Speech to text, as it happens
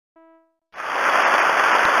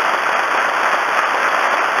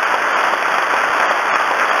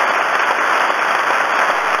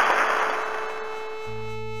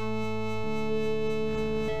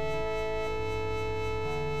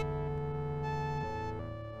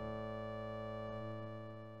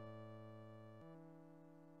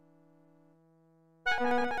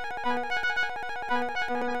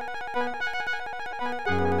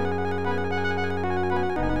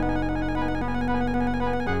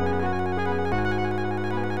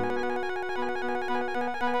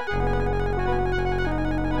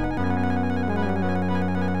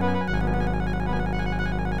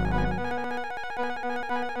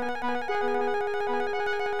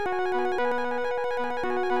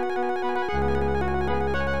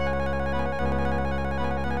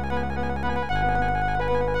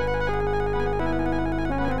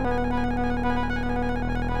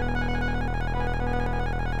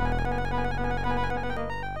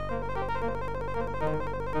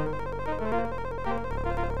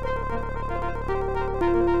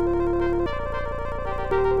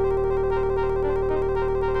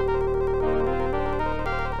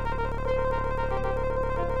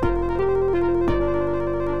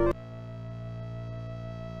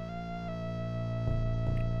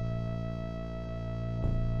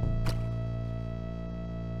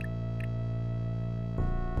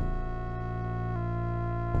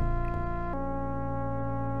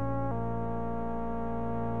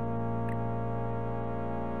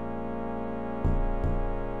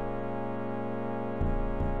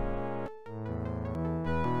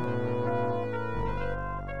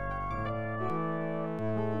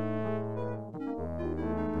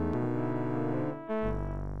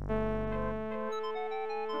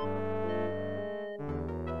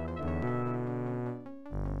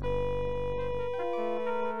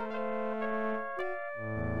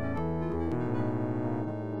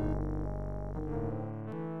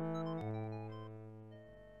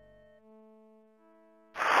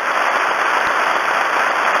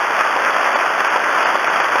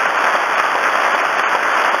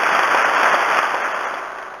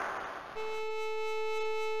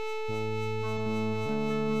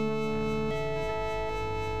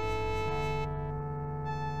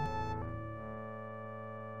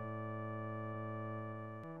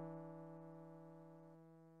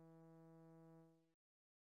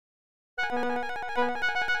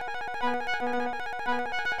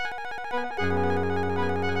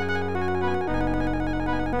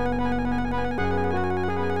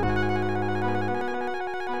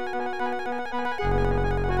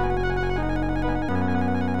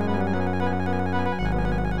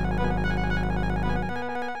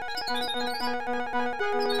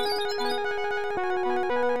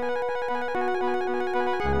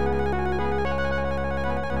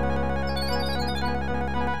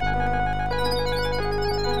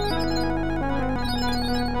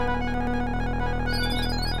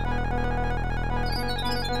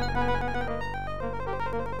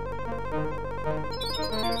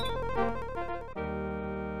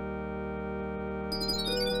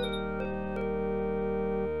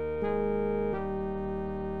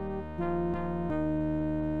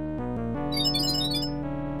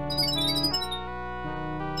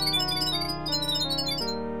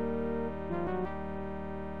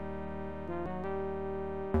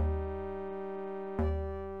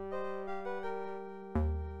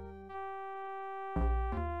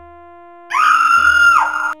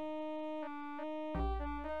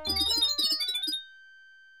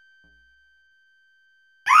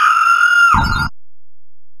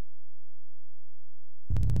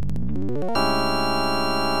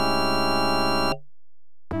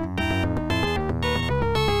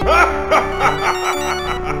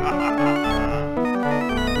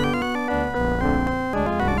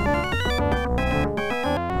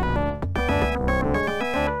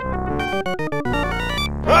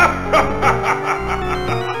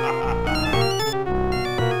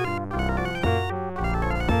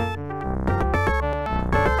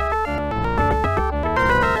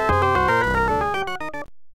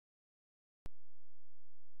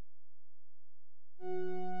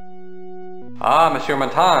Ah, Monsieur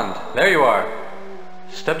Montand, there you are.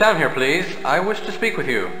 Step down here, please. I wish to speak with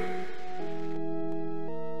you.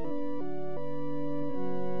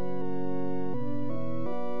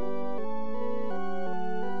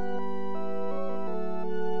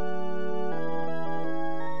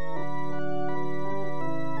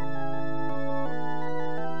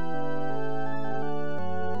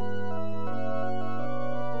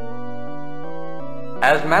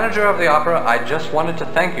 As manager of the opera, I just wanted to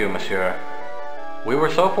thank you, monsieur. We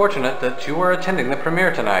were so fortunate that you were attending the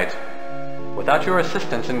premiere tonight. Without your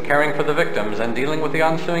assistance in caring for the victims and dealing with the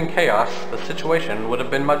ensuing chaos, the situation would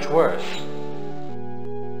have been much worse.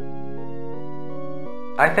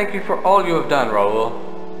 I thank you for all you have done,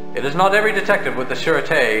 Raoul. It is not every detective with the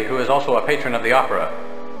Sûreté who is also a patron of the opera.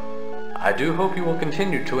 I do hope you will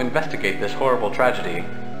continue to investigate this horrible tragedy.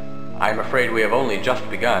 I am afraid we have only just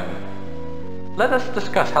begun. let us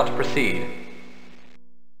discuss how to proceed.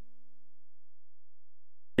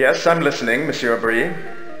 Yes, I'm listening, Monsieur Brie.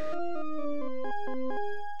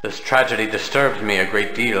 This tragedy disturbs me a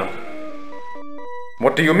great deal.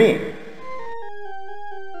 What do you mean?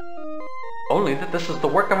 Only that this is the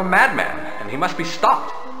work of a madman, and he must be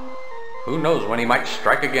stopped. Who knows when he might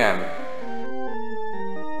strike again?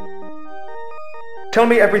 Tell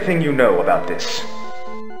me everything you know about this.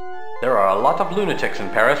 There are a lot of lunatics in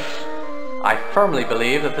Paris. I firmly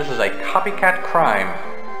believe that this is a copycat crime.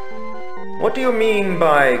 What do you mean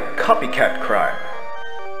by copycat crime?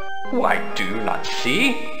 Why, do you not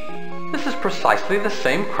see? This is precisely the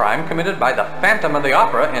same crime committed by the Phantom of the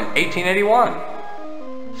Opera in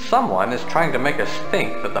 1881. Someone is trying to make us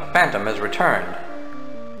think that the Phantom has returned.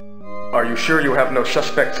 Are you sure you have no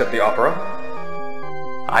suspects at the opera?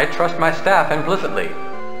 I trust my staff implicitly.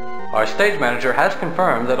 Our stage manager has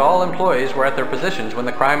confirmed that all employees were at their positions when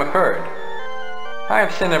the crime occurred. I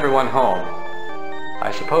have sent everyone home.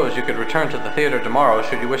 I suppose you could return to the theater tomorrow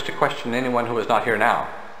should you wish to question anyone who is not here now.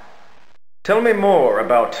 Tell me more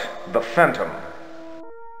about the Phantom.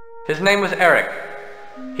 His name was Eric.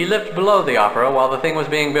 He lived below the opera while the thing was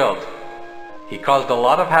being built. He caused a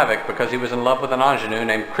lot of havoc because he was in love with an ingenue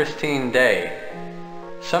named Christine Day.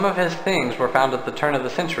 Some of his things were found at the turn of the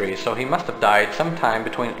century, so he must have died sometime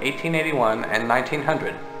between 1881 and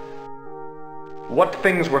 1900. What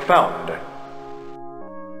things were found?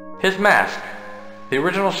 His mask, the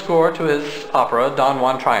original score to his opera Don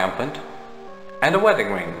Juan Triumphant, and a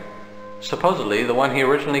wedding ring, supposedly the one he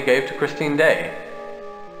originally gave to Christine Day.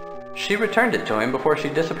 She returned it to him before she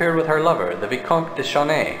disappeared with her lover, the Vicomte de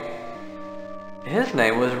Chauny. His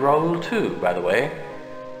name was Raoul too, by the way.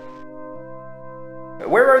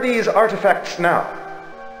 Where are these artifacts now?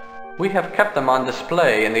 We have kept them on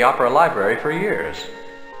display in the opera library for years.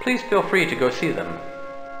 Please feel free to go see them.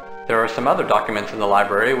 There are some other documents in the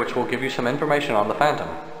library which will give you some information on the Phantom.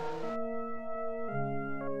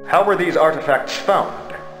 How were these artifacts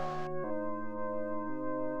found?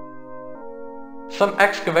 Some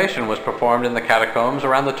excavation was performed in the catacombs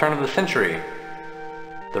around the turn of the century.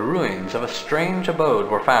 The ruins of a strange abode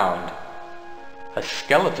were found. A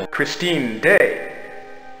skeleton. Christine Day?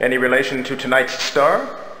 Any relation to tonight's star?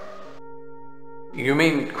 You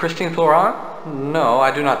mean Christine Florent? No,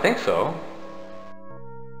 I do not think so.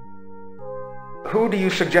 Who do you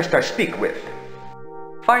suggest I speak with?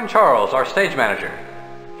 Find Charles, our stage manager.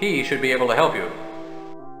 He should be able to help you.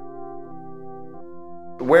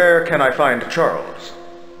 Where can I find Charles?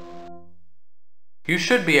 You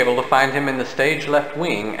should be able to find him in the stage left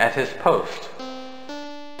wing at his post.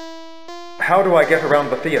 How do I get around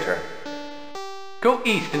the theater? Go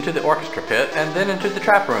east into the orchestra pit and then into the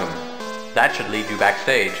trap room. That should lead you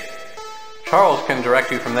backstage. Charles can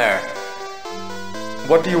direct you from there.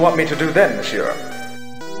 What do you want me to do then, monsieur?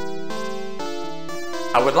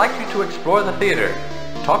 I would like you to explore the theater.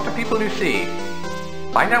 Talk to people you see.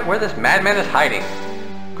 Find out where this madman is hiding.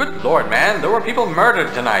 Good Lord, man, there were people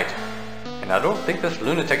murdered tonight. And I don't think this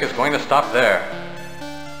lunatic is going to stop there.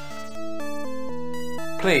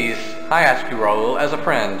 Please, I ask you, Raoul, as a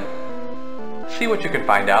friend. See what you can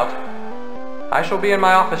find out. I shall be in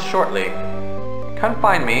my office shortly. Come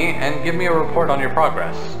find me and give me a report on your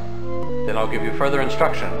progress. Then I'll give you further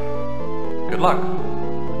instruction. Good luck.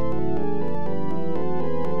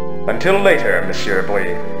 Until later, Monsieur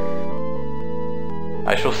Brie.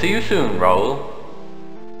 I shall see you soon, Raoul.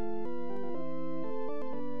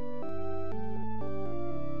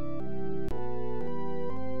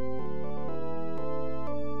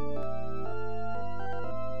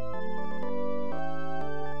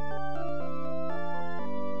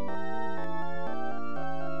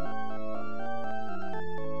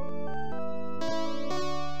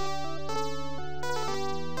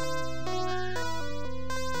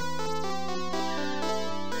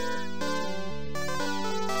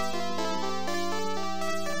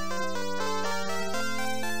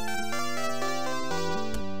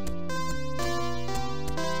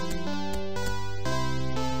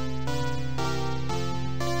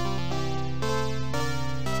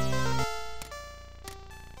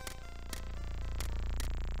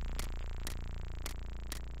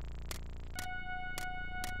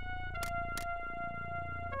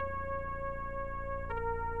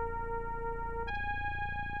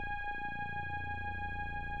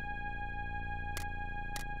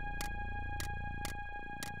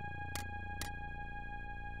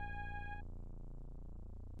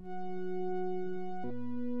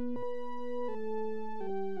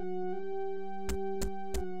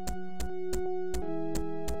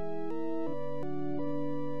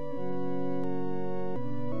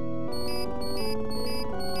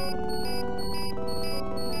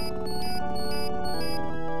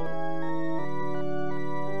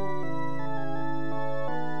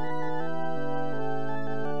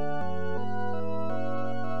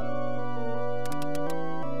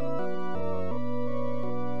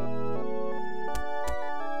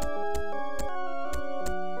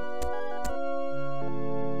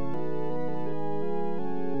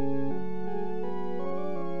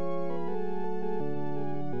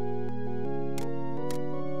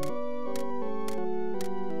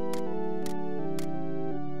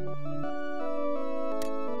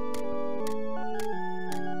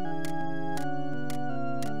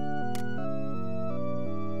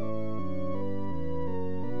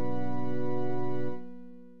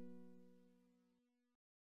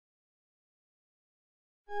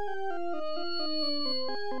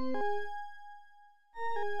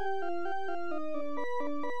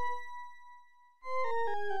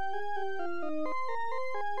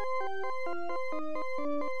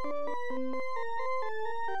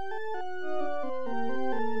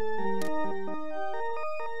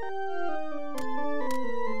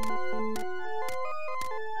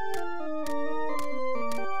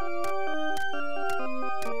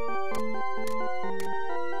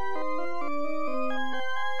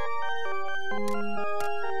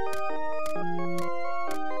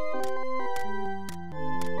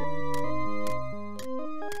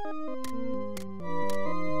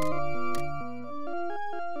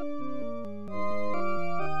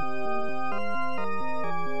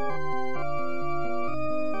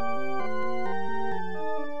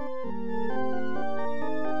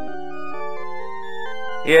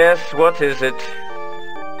 Yes, what is it?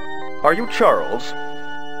 Are you Charles?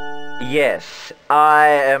 Yes, I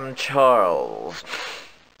am Charles.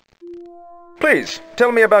 Please,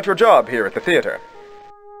 tell me about your job here at the theater.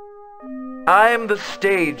 I am the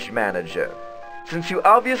stage manager. Since you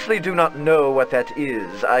obviously do not know what that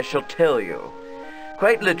is, I shall tell you.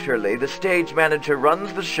 Quite literally, the stage manager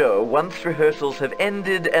runs the show once rehearsals have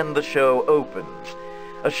ended and the show opens.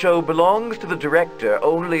 A show belongs to the director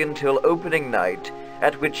only until opening night,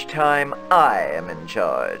 at which time I am in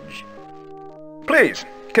charge. Please,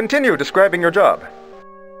 continue describing your job.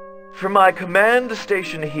 From my command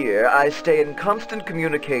station here, I stay in constant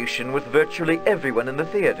communication with virtually everyone in the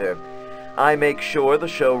theater. I make sure the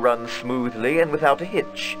show runs smoothly and without a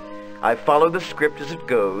hitch. I follow the script as it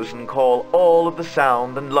goes and call all of the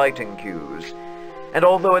sound and lighting cues. And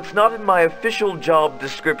although it's not in my official job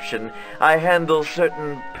description, I handle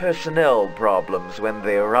certain personnel problems when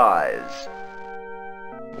they arise.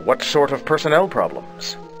 What sort of personnel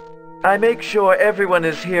problems? I make sure everyone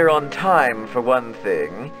is here on time, for one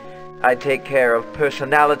thing. I take care of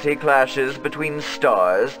personality clashes between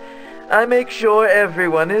stars. I make sure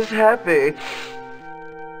everyone is happy.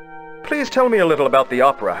 Please tell me a little about the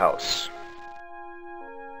Opera House.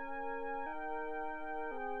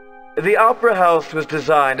 The Opera House was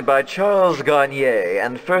designed by Charles Garnier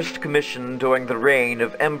and first commissioned during the reign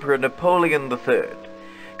of Emperor Napoleon III.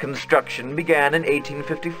 Construction began in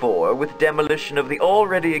 1854 with demolition of the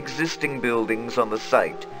already existing buildings on the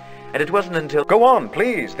site, and it wasn't until— Go on,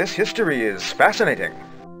 please. This history is fascinating.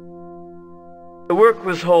 The work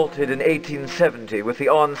was halted in 1870 with the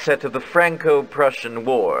onset of the Franco-Prussian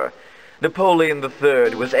War. Napoleon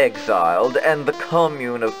III was exiled, and the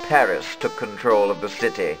Commune of Paris took control of the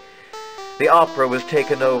city. The opera was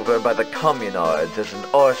taken over by the communards as an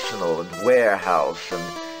arsenal and warehouse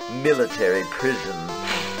and military prison.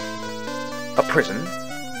 A prison?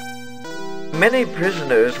 Many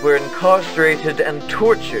prisoners were incarcerated and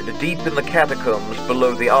tortured deep in the catacombs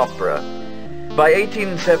below the opera. By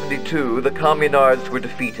 1872, the communards were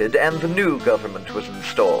defeated and the new government was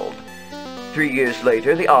installed. 3 years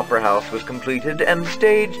later, the Opera House was completed and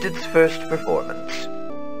staged its first performance.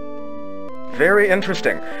 Very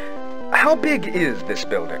interesting. How big is this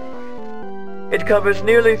building? It covers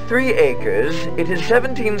nearly 3 acres. It is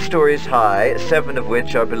 17 stories high, 7 of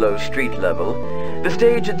which are below street level. The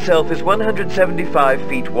stage itself is 175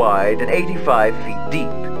 feet wide and 85 feet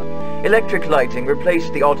deep. Electric lighting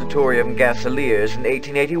replaced the auditorium gasoliers in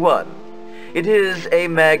 1881. It is a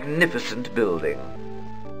magnificent building.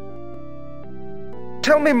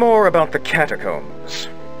 Tell me more about the catacombs.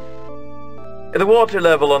 The water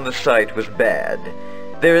level on the site was bad.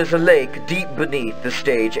 There is a lake deep beneath the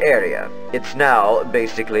stage area. It's now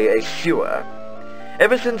basically a sewer.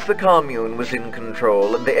 Ever since the commune was in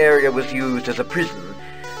control and the area was used as a prison,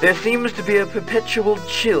 there seems to be a perpetual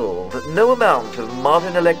chill that no amount of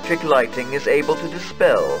modern electric lighting is able to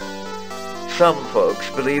dispel. Some folks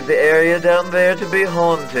believe the area down there to be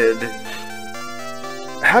haunted.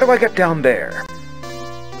 How do I get down there?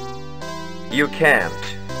 You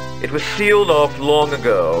can't. It was sealed off long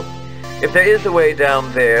ago. If there is a way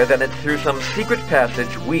down there, then it's through some secret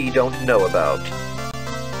passage we don't know about.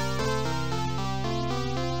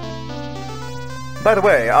 By the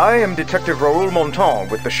way, I am Detective Raoul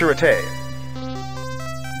Montand with the Sûreté.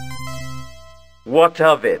 What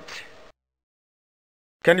of it?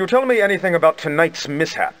 Can you tell me anything about tonight's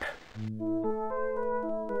mishap?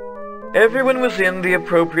 Everyone was in the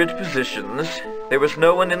appropriate positions. There was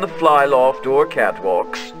no one in the flyloft or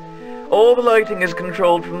catwalks. All the lighting is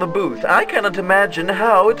controlled from the booth. I cannot imagine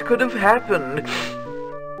how it could have happened.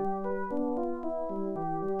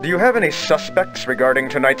 Do you have any suspects regarding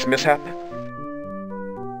tonight's mishap?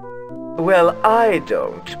 Well, I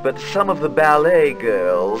don't, but some of the ballet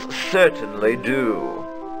girls certainly do.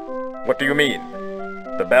 What do you mean?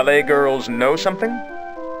 The ballet girls know something?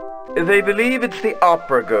 They believe it's the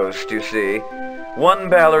opera ghost, you see. One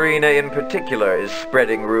ballerina in particular is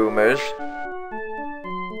spreading rumors.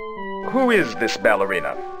 Who is this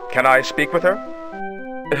ballerina? Can I speak with her?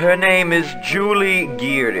 Her name is Julie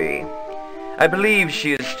Geary. I believe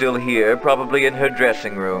she is still here, probably in her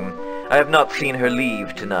dressing room. I have not seen her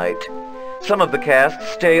leave tonight. Some of the cast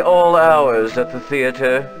stay all hours at the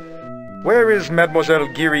theater. Where is Mademoiselle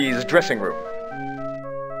Geary's dressing room?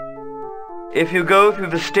 If you go through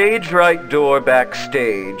the stage right door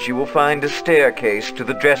backstage, you will find a staircase to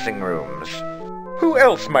the dressing rooms. Who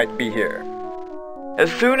else might be here?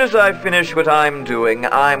 As soon as I finish what I'm doing,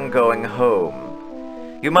 I'm going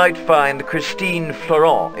home. You might find Christine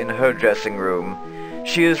Florent in her dressing room.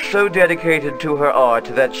 She is so dedicated to her art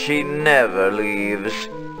that she never leaves.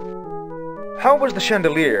 How was the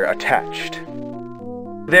chandelier attached?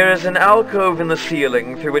 There is an alcove in the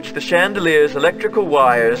ceiling through which the chandelier's electrical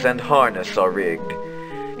wires and harness are rigged.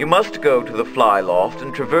 You must go to the flyloft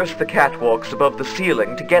and traverse the catwalks above the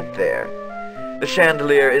ceiling to get there. The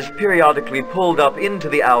chandelier is periodically pulled up into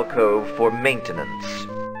the alcove for maintenance.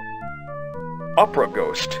 Opera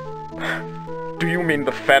ghost? Do you mean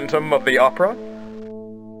the Phantom of the Opera?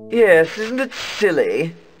 Yes, isn't it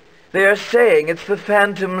silly? They are saying it's the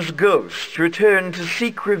Phantom's ghost returned to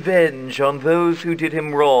seek revenge on those who did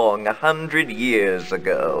him wrong 100 years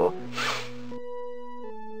ago.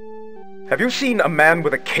 Have you seen a man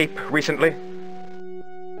with a cape recently?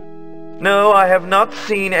 No, I have not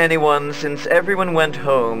seen anyone since everyone went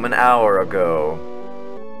home an hour ago.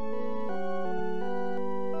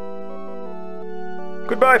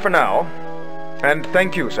 Goodbye for now, and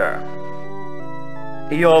thank you, sir.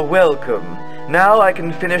 You're welcome. Now I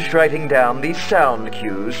can finish writing down these sound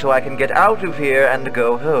cues so I can get out of here and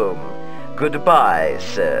go home. Goodbye,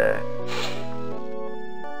 sir.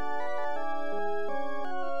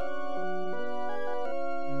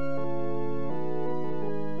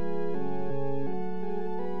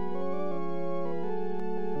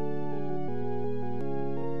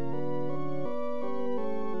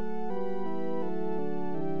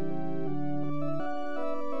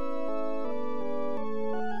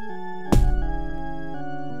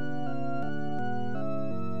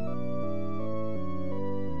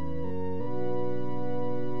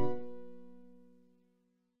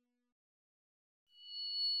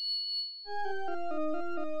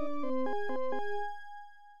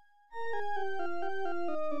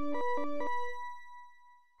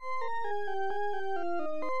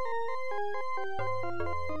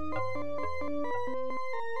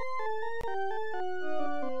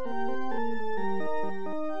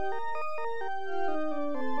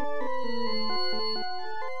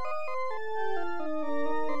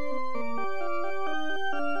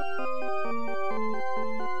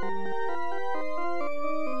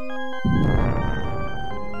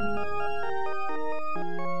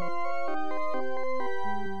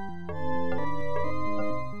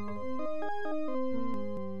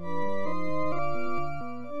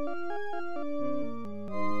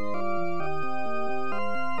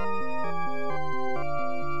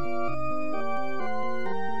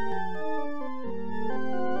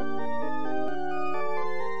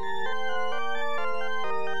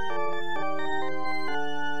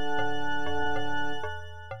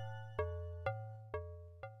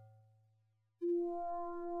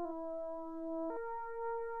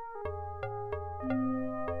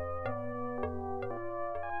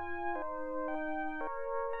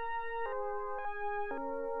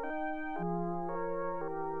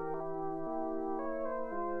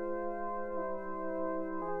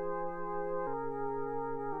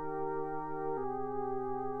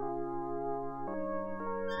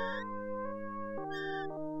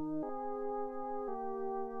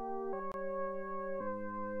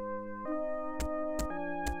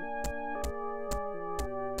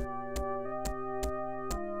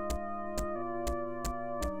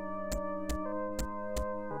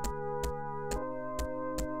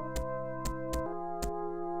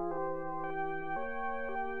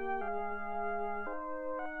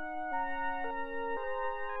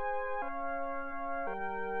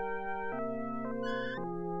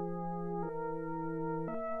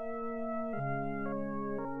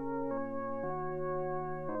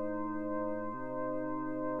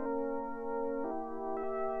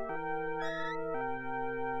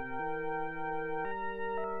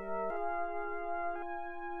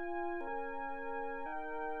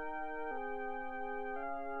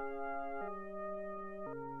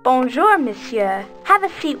 Bonjour, monsieur. Have a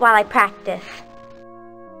seat while I practice.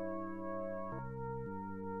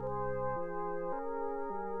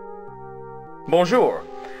 Bonjour.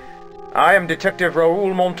 I am Detective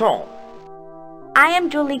Raoul Montand. I am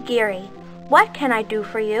Julie Geary. What can I do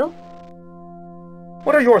for you?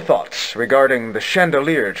 What are your thoughts regarding the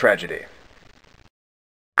chandelier tragedy?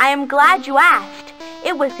 I am glad you asked.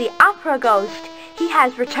 It was the opera ghost. He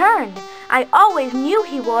has returned. I always knew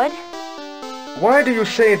he would. Why do you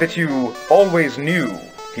say that you always knew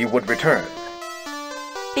he would return?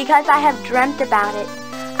 Because I have dreamt about it.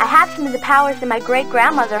 I have some of the powers that my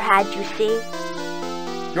great-grandmother had, you see.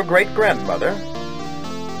 Your great-grandmother?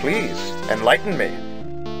 Please, enlighten me.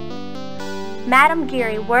 Madame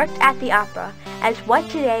Geary worked at the opera as what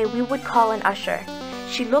today we would call an usher.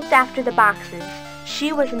 She looked after the boxes.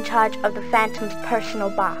 She was in charge of the Phantom's personal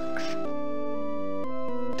box.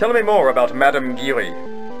 Tell me more about Madame Geary.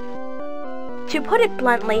 To put it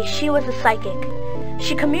bluntly, she was a psychic.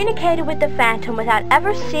 She communicated with the Phantom without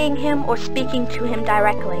ever seeing him or speaking to him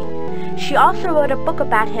directly. She also wrote a book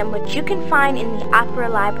about him which you can find in the opera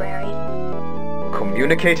library.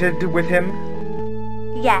 Communicated with him?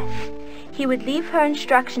 Yes, he would leave her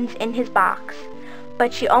instructions in his box,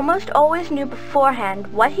 but she almost always knew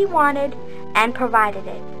beforehand what he wanted and provided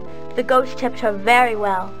it. The ghost tipped her very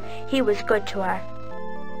well. He was good to her.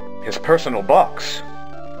 His personal box?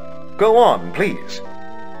 Go on, please.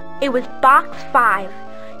 It was Box 5.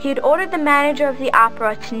 He had ordered the manager of the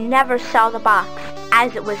opera to never sell the box,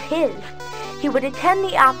 as it was his. He would attend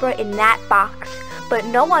the opera in that box, but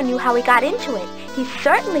no one knew how he got into it. He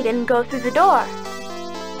certainly didn't go through the door.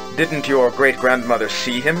 Didn't your great-grandmother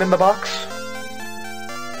see him in the box?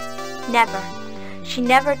 Never. She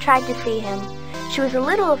never tried to see him. She was a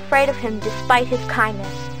little afraid of him despite his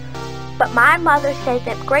kindness. But my mother said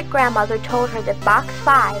that great-grandmother told her that Box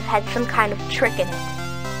 5 had some kind of trick in it.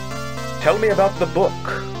 Tell me about the book.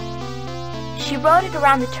 She wrote it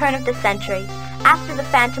around the turn of the century, after the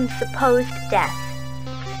Phantom's supposed death.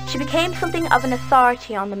 She became something of an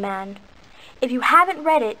authority on the man. If you haven't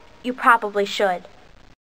read it, you probably should.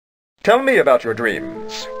 Tell me about your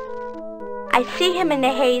dreams. I see him in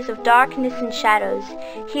the haze of darkness and shadows.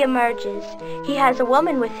 He emerges. He has a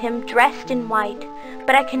woman with him dressed in white,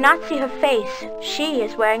 but I cannot see her face. She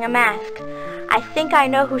is wearing a mask. I think I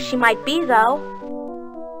know who she might be, though.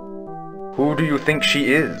 Who do you think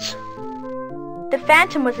she is? The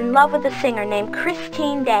Phantom was in love with a singer named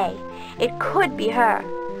Christine Day. It could be her,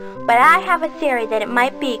 but I have a theory that it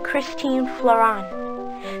might be Christine Florent.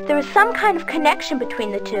 There is some kind of connection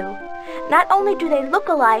between the two. Not only do they look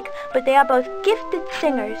alike, but they are both gifted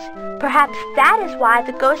singers. Perhaps that is why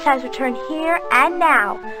the ghost has returned here and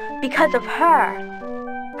now, because of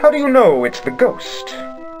her. How do you know it's the ghost?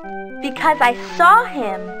 Because I saw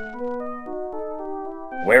him.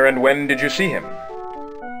 Where and when did you see him?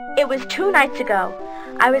 It was 2 nights ago.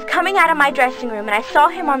 I was coming out of my dressing room and I saw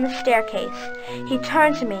him on the staircase. He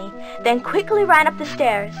turned to me, then quickly ran up the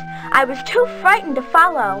stairs. I was too frightened to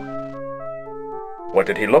follow. What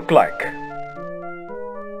did he look like?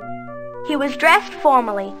 He was dressed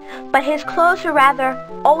formally, but his clothes were rather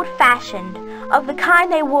old-fashioned, of the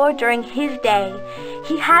kind they wore during his day.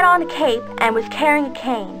 He had on a cape and was carrying a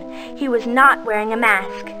cane. He was not wearing a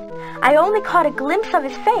mask. I only caught a glimpse of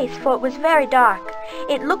his face, for it was very dark.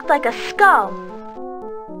 It looked like a skull.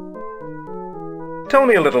 Tell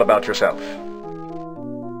me a little about yourself.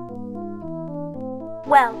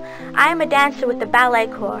 Well, I am a dancer with the ballet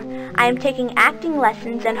corps. I am taking acting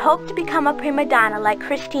lessons and hope to become a prima donna like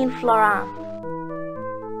Christine Florent.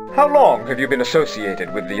 How long have you been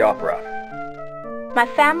associated with the opera? My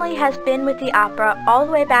family has been with the opera all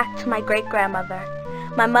the way back to my great-grandmother.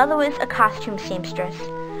 My mother was a costume seamstress.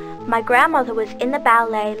 My grandmother was in the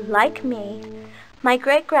ballet like me. My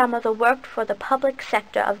great-grandmother worked for the public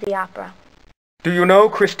sector of the opera. Do you know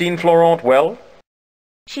Christine Florent well?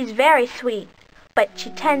 She's very sweet, but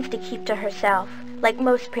she tends to keep to herself, like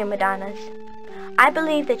most prima donnas. I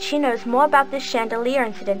believe that she knows more about this chandelier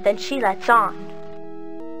incident than she lets on.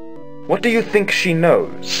 What do you think she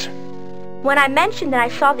knows? When I mentioned that I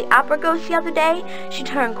saw the opera ghost the other day, she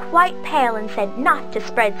turned quite pale and said not to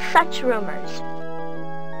spread such rumors.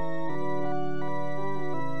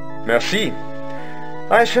 Merci.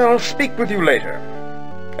 I shall speak with you later.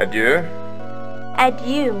 Adieu.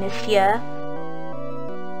 Adieu, monsieur.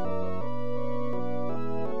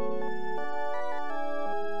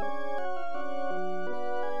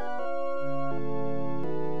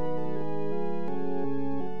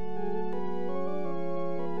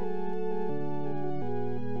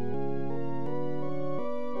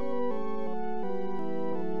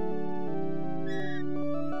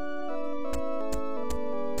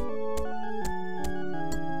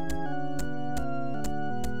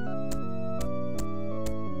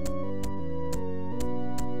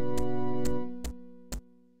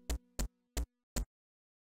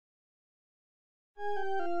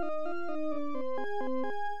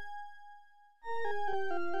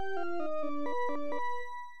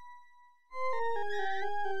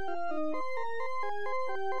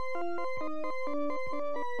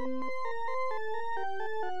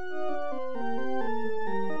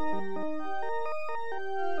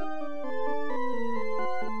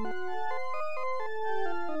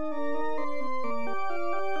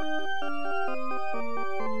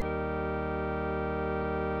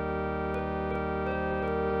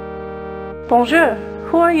 Bonjour,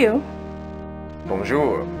 who are you?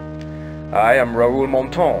 Bonjour. I am Raoul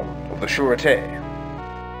Montand of the Sûreté.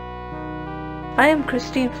 I am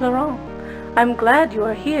Christine Florent. I'm glad you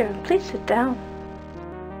are here. Please sit down.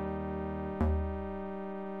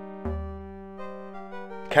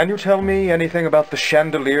 Can you tell me anything about the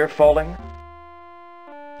chandelier falling?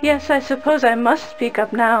 Yes, I suppose I must speak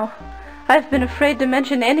up now. I've been afraid to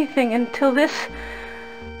mention anything until this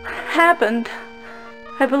happened.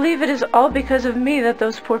 I believe it is all because of me that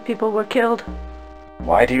those poor people were killed.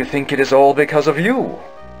 Why do you think it is all because of you?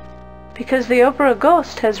 Because the opera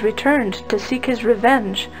ghost has returned to seek his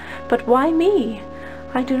revenge. But why me?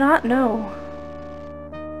 I do not know.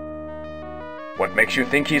 What makes you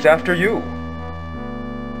think he's after you?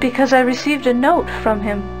 Because I received a note from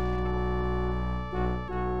him.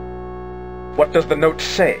 What does the note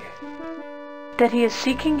say? That he is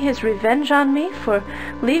seeking his revenge on me for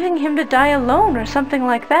leaving him to die alone or something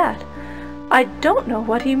like that. I don't know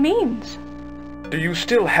what he means. Do you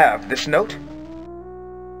still have this note?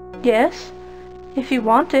 Yes. If you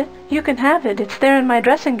want it, you can have it. It's there in my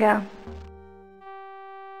dressing gown.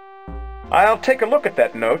 I'll take a look at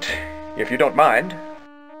that note, if you don't mind.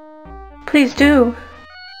 Please do.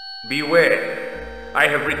 Beware. I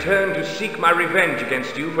have returned to seek my revenge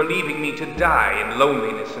against you for leaving me to die in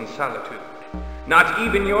loneliness and solitude. Not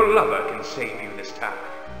even your lover can save you this time.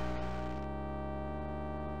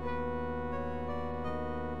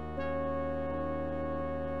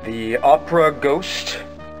 The opera ghost?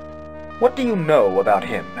 What do you know about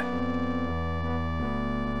him?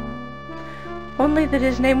 Only that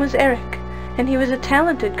his name was Eric, and he was a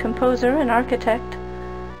talented composer and architect.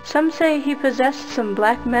 Some say he possessed some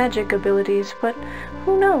black magic abilities, but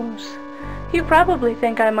who knows? You probably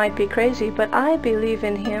think I might be crazy, but I believe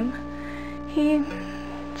in him. He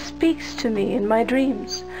speaks to me in my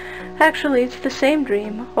dreams. Actually, it's the same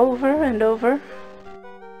dream, over and over.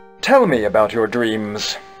 Tell me about your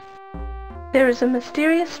dreams. There is a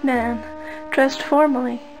mysterious man, dressed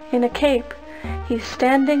formally, in a cape. He's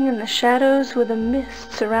standing in the shadows with a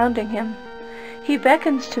mist surrounding him. He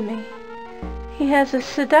beckons to me. He has a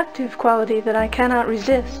seductive quality that I cannot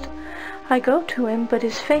resist. I go to him, but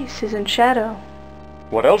his face is in shadow.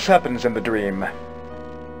 What else happens in the dream?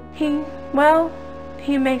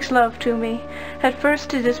 He makes love to me. At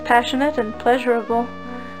first it is passionate and pleasurable,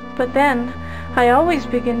 but then I always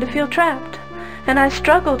begin to feel trapped, and I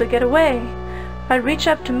struggle to get away. I reach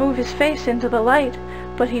up to move his face into the light,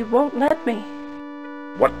 but he won't let me.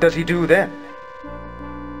 What does he do then?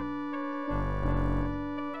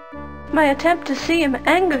 My attempt to see him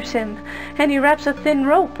angers him, and he wraps a thin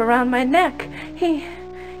rope around my neck.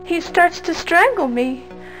 He starts to strangle me.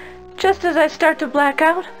 Just as I start to black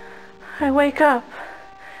out, I wake up.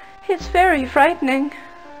 It's very frightening.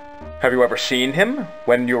 Have you ever seen him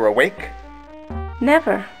when you're awake?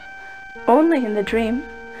 Never. Only in the dream.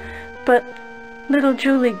 But little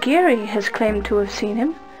Julie Geary has claimed to have seen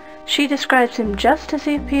him. She describes him just as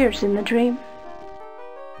he appears in the dream.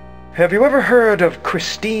 Have you ever heard of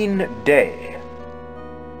Christine Day?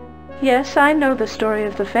 Yes, I know the story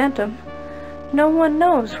of the Phantom. No one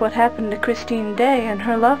knows what happened to Christine Day and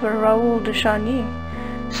her lover Raoul de Chagny.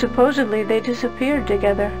 Supposedly they disappeared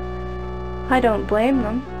together. I don't blame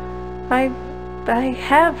them. I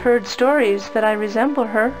have heard stories that I resemble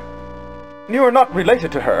her. You are not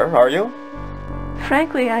related to her, are you?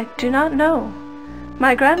 Frankly, I do not know.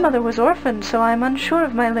 My grandmother was orphaned, so I'm unsure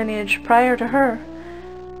of my lineage prior to her.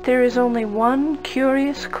 There is only one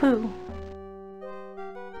curious clue.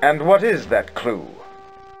 And what is that clue?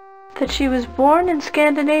 That she was born in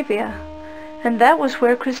Scandinavia, and that was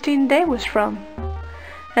where Christine Day was from,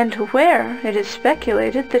 and to where it is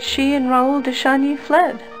speculated that she and Raoul de Chagny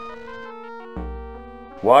fled.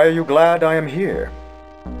 Why are you glad I am here?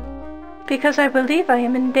 Because I believe I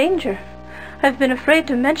am in danger. I've been afraid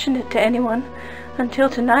to mention it to anyone, until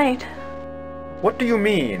tonight. What do you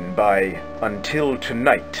mean by until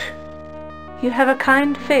tonight? You have a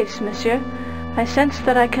kind face, monsieur. I sense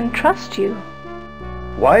that I can trust you.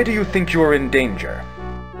 Why do you think you're in danger?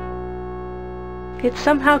 It's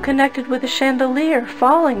somehow connected with the chandelier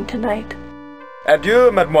falling tonight.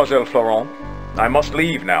 Adieu, Mademoiselle Florent. I must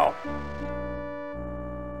leave now.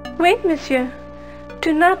 Wait, monsieur.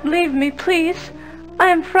 Do not leave me, please. I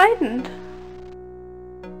am frightened.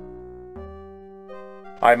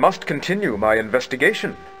 I must continue my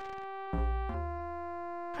investigation.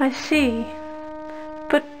 I see.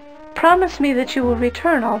 But promise me that you will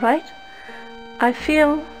return, all right? I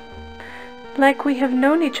feel like we have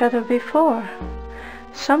known each other before.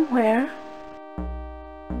 Somewhere.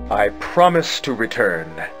 I promise to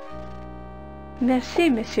return. Merci,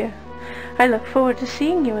 monsieur. I look forward to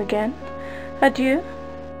seeing you again. Adieu.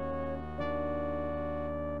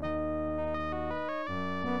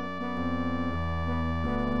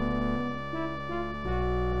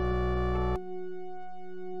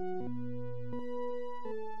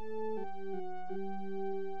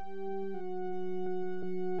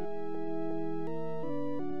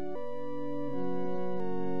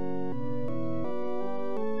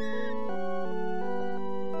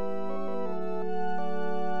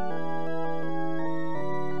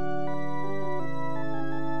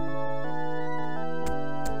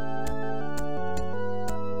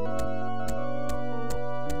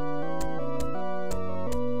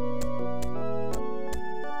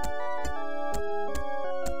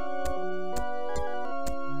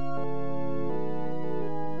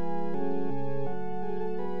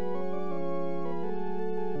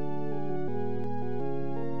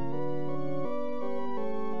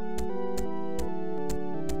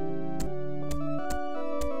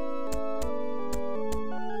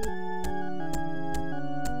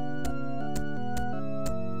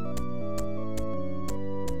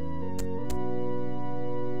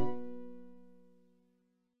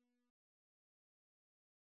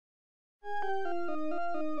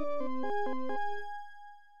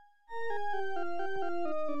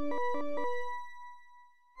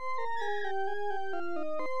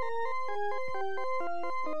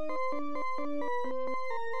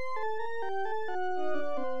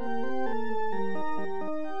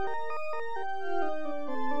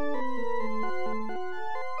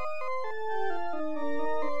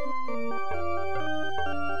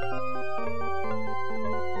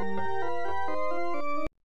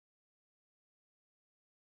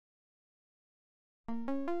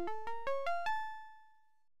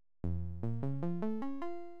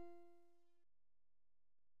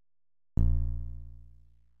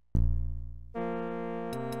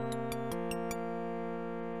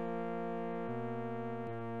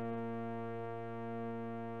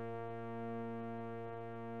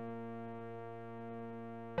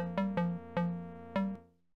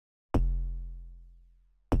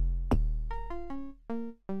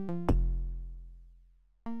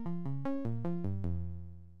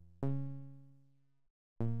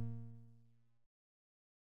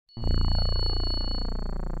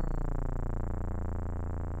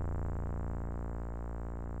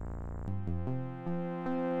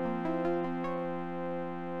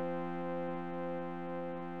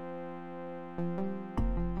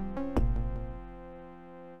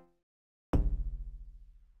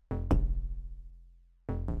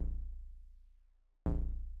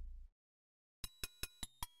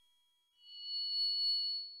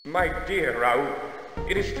 My dear Raoul,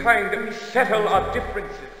 it is time that we settle our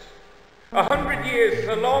differences. 100 years is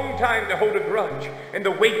a long time to hold a grudge, and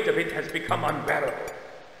the weight of it has become unbearable.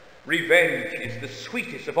 Revenge is the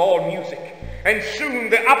sweetest of all music, and soon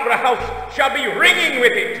the opera house shall be ringing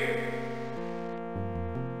with it.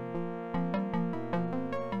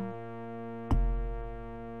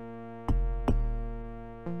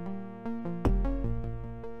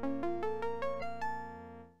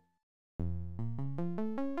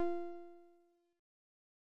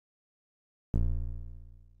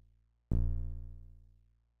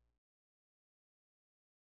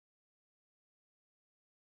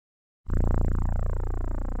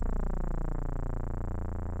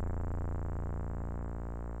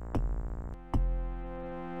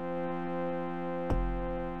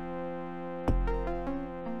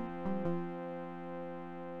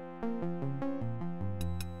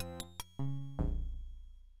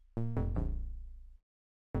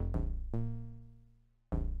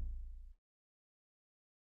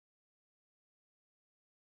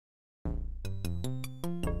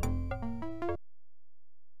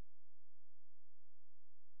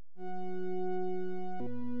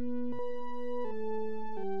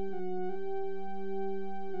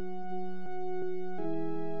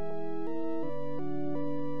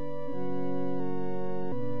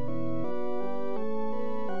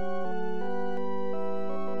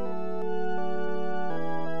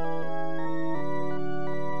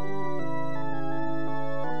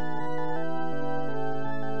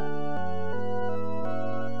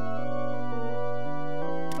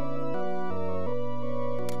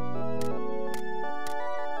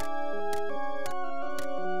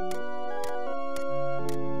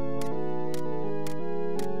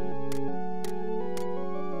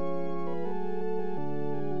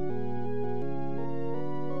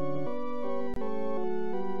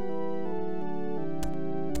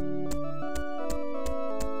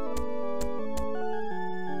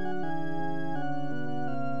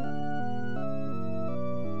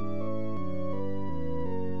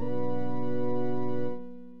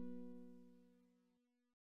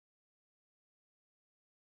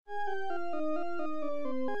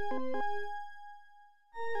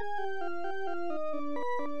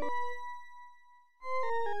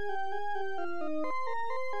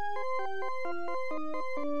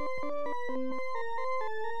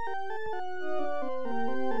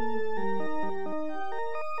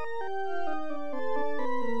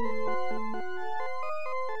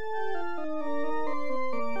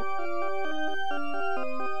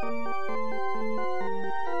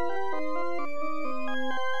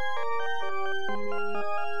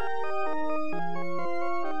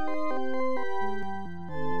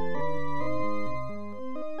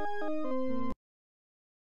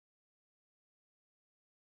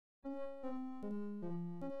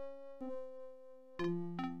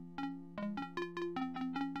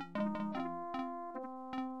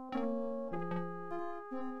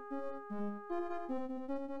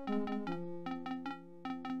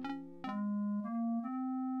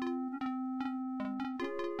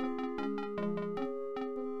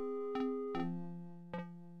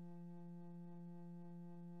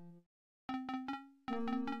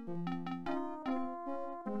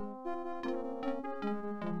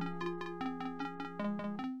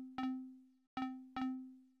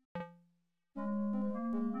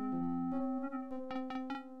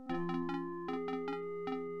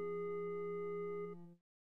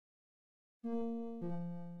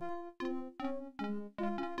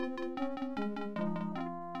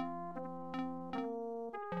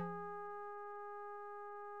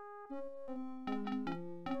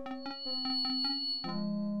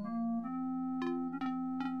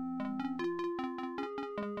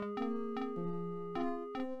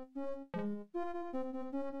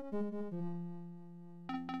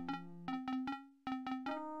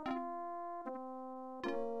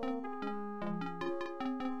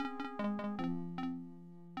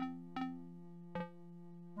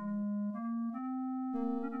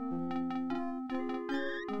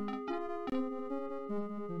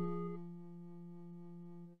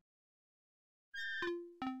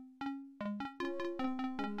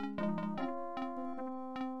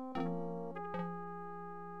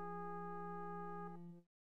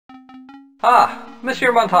 Ah,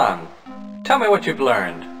 Monsieur Montand. Tell me what you've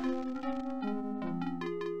learned.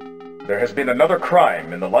 There has been another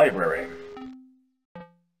crime in the library.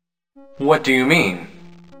 What do you mean?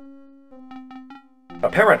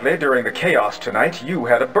 Apparently, during the chaos tonight, you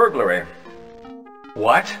had a burglary.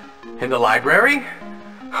 What? In the library?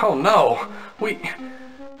 Oh no,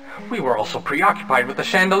 we were all so preoccupied with the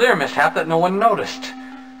chandelier mishap that no one noticed.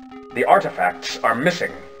 The artifacts are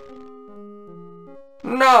missing.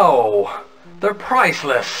 No! They're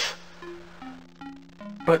priceless!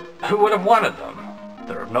 But who would have wanted them?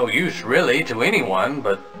 They're of no use, really, to anyone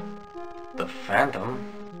but the Phantom.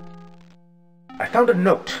 I found a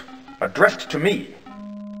note, addressed to me.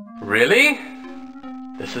 Really?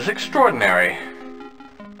 This is extraordinary.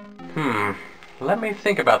 Let me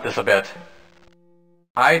think about this a bit.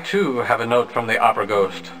 I, too, have a note from the opera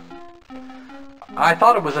ghost. I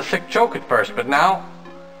thought it was a sick joke at first, but now...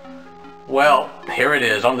 Well, here it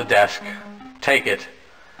is on the desk. Take it.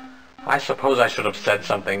 I suppose I should have said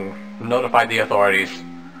something, notified the authorities.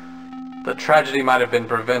 The tragedy might have been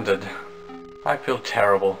prevented. I feel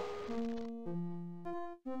terrible.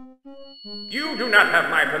 You do not have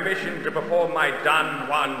my permission to perform my Don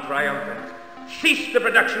Juan triumphant. Cease the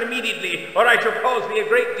production immediately, or I shall cause thee a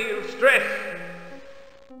great deal of stress.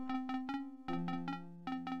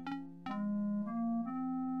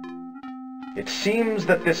 It seems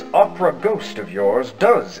that this opera ghost of yours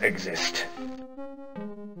does exist.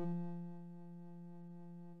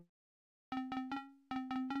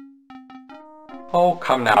 Oh,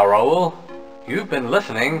 come now, Raoul. You've been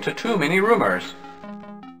listening to too many rumors.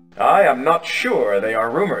 I am not sure they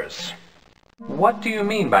are rumors. What do you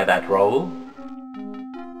mean by that, Raoul?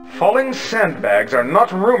 Falling sandbags are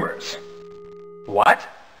not rumors. What?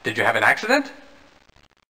 Did you have an accident?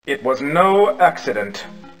 It was no accident.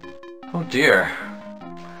 Oh dear.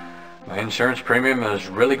 My insurance premium is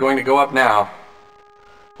really going to go up now.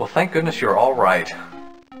 Well, thank goodness you're all right.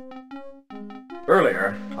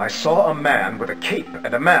 Earlier, I saw a man with a cape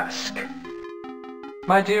and a mask.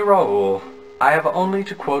 My dear Raoul, I have only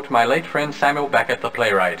to quote my late friend Samuel Beckett, the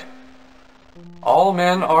playwright. All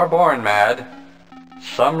men are born mad.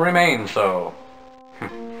 Some remain so.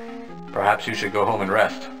 Perhaps you should go home and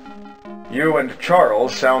rest. You and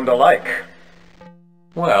Charles sound alike.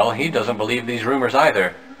 Well, he doesn't believe these rumors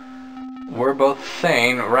either. We're both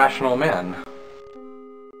sane, rational men.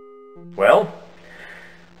 Well,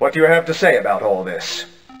 what do you have to say about all this?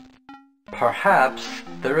 Perhaps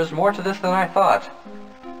there is more to this than I thought.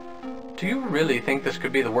 Do you really think this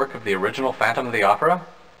could be the work of the original Phantom of the Opera?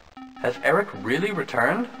 Has Eric really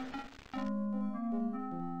returned?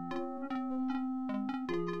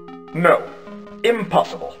 No.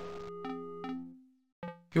 Impossible.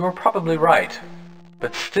 You are probably right.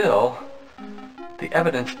 But still, the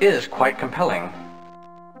evidence is quite compelling.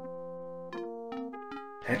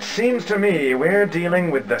 It seems to me we're dealing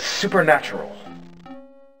with the supernatural.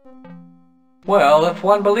 Well, if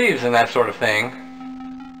one believes in that sort of thing.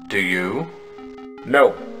 Do you?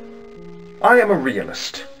 No. I am a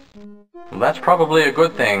realist. Well, that's probably a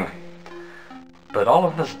good thing. But all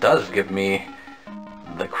of this does give me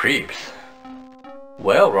the creeps.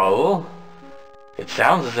 Well, Raoul, it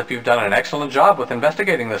sounds as if you've done an excellent job with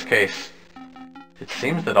investigating this case. It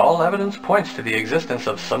seems that all evidence points to the existence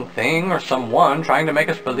of something or someone trying to make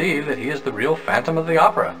us believe that he is the real Phantom of the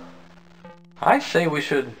Opera. I say we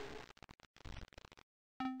should...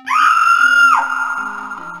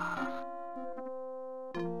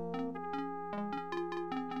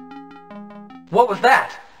 What was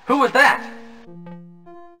that? Who was that?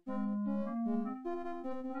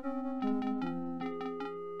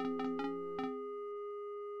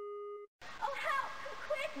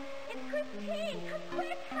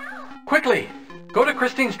 Quickly! Go to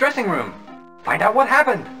Christine's dressing room! Find out what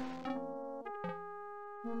happened!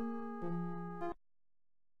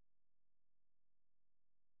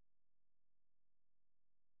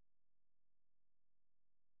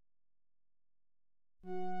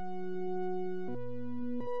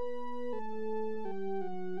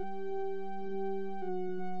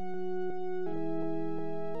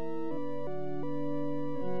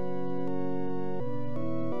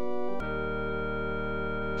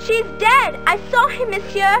 She's dead! I saw him,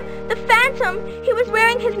 monsieur! The Phantom! He was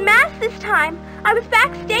wearing his mask this time! I was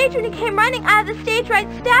backstage when he came running out of the stage right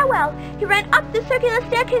stairwell. He ran up the circular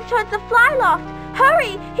staircase towards the fly loft.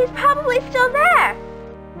 Hurry! He's probably still there!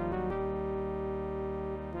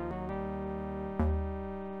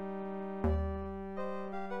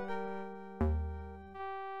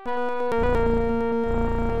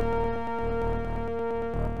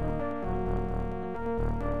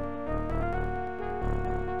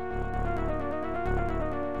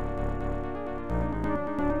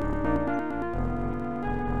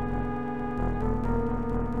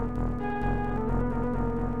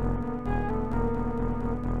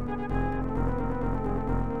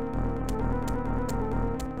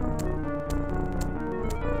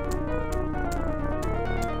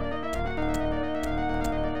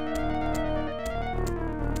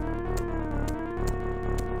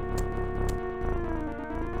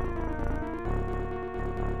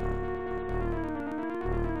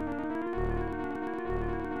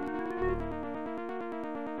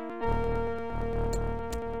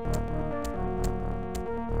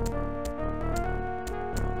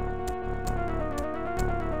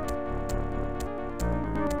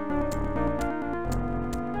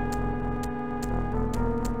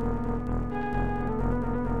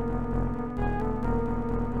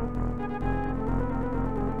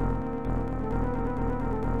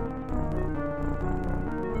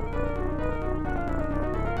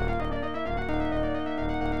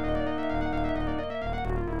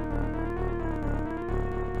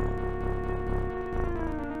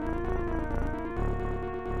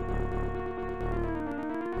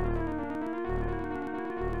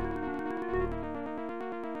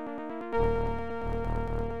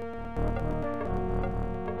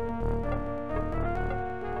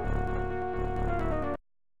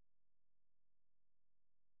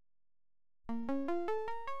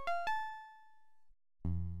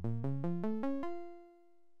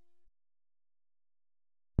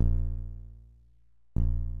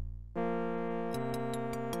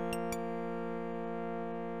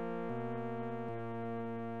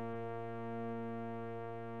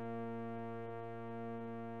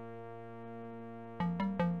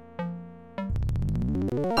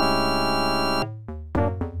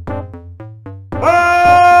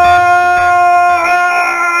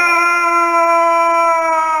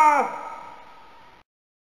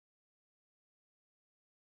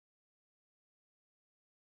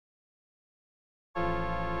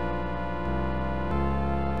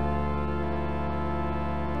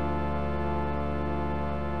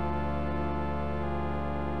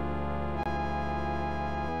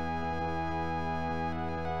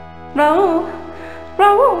 Raoul!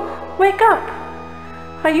 Raoul! Wake up!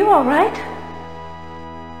 Are you all right?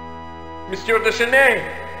 Monsieur de Chenet!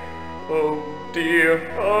 Oh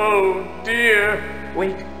dear, oh dear.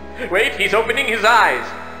 Wait, he's opening his eyes.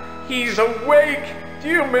 He's awake.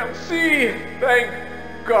 Dieu merci. Thank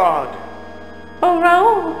God. Oh,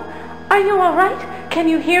 Raoul! Are you all right? Can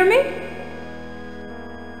you hear me?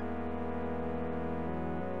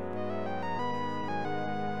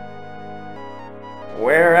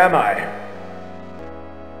 Where am I?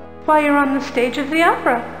 Why, you're on the stage of the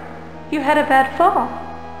opera. You had a bad fall.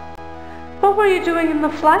 What were you doing in the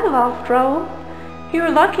flyloft, Raoul? You're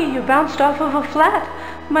lucky you bounced off of a flat.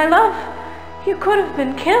 My love, you could have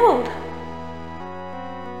been killed.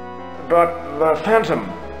 But the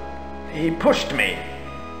Phantom, he pushed me.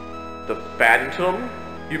 The Phantom?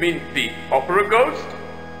 You mean the opera ghost?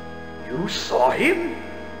 You saw him?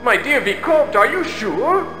 My dear Vicomte, are you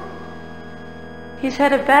sure? He's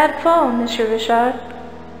had a bad fall, Monsieur Richard.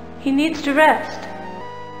 He needs to rest.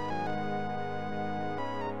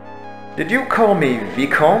 Did you call me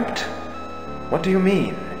Vicomte? What do you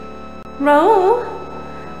mean? Raoul,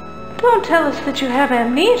 don't tell us that you have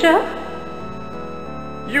amnesia.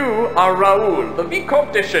 You are Raoul, the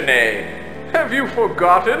Vicomte de Chenet. Have you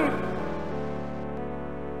forgotten?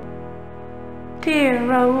 Dear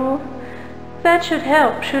Raoul, that should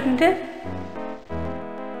help, shouldn't it?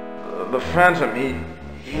 The Phantom,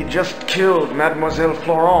 he just killed Mademoiselle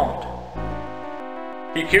Florent.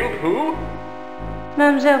 He killed who?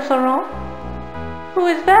 Mademoiselle Florent? Who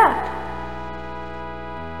is that?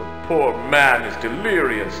 The poor man is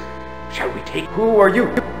delirious. Shall we take... Who are you?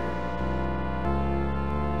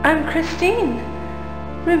 I'm Christine.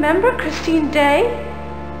 Remember Christine Day?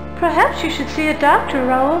 Perhaps you should see a doctor,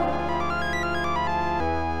 Raoul.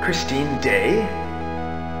 Christine Day?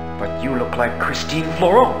 But you look like Christine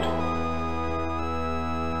Florent.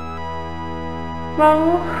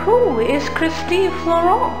 Raoul, who is Christine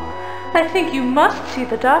Florent? I think you must see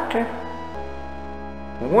the doctor.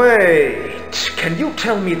 Wait, can you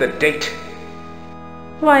tell me the date?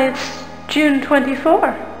 Why, it's June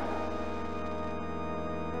 24.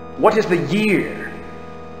 What is the year?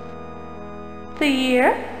 The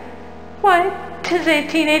year? Why, 'tis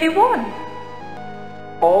 1881.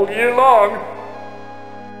 All year long.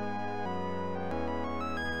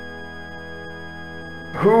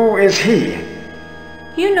 Who is he?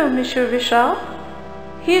 You know Monsieur Richard.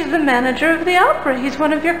 He's the manager of the opera. He's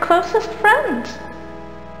one of your closest friends.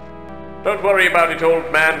 Don't worry about it,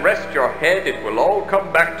 old man. Rest your head. It will all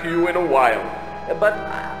come back to you in a while. But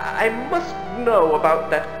I must know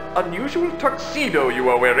about that unusual tuxedo you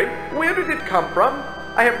are wearing. Where did it come from?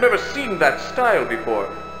 I have never seen that style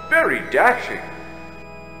before. Very dashing.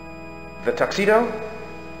 The tuxedo?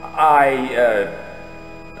 I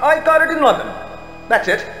got it in London. That's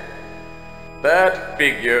it. That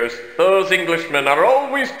figures. Those Englishmen are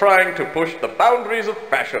always trying to push the boundaries of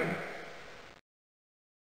fashion.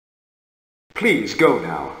 Please go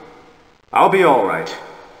now. I'll be all right.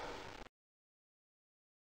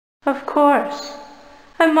 Of course.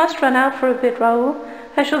 I must run out for a bit, Raoul.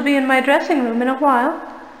 I shall be in my dressing room in a while.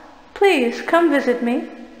 Please, come visit me.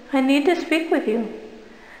 I need to speak with you.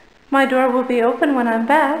 My door will be open when I'm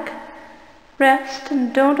back. Rest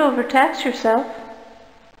and don't overtax yourself.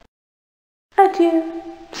 Adieu.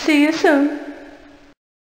 See you soon.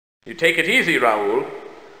 You take it easy, Raoul.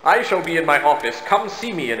 I shall be in my office. Come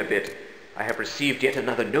see me in a bit. I have received yet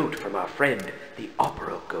another note from our friend, the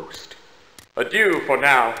opera ghost. Adieu for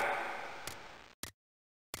now.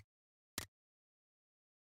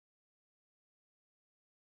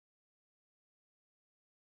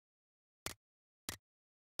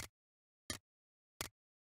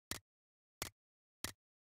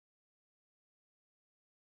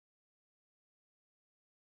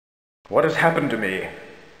 What has happened to me?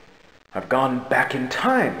 I've gone back in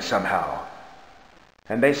time somehow.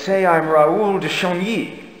 And they say I'm Raoul de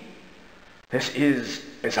Chagny. This is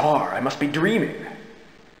bizarre. I must be dreaming.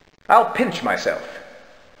 I'll pinch myself.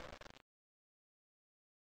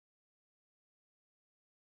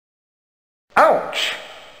 Ouch!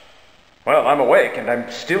 Well, I'm awake and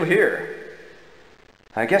I'm still here.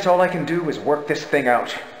 I guess all I can do is work this thing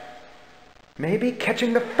out. Maybe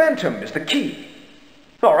catching the Phantom is the key.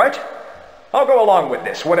 All right, I'll go along with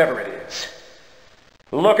this, whatever it is.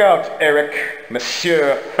 Look out, Eric,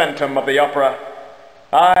 Monsieur Phantom of the Opera.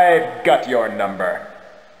 I've got your number.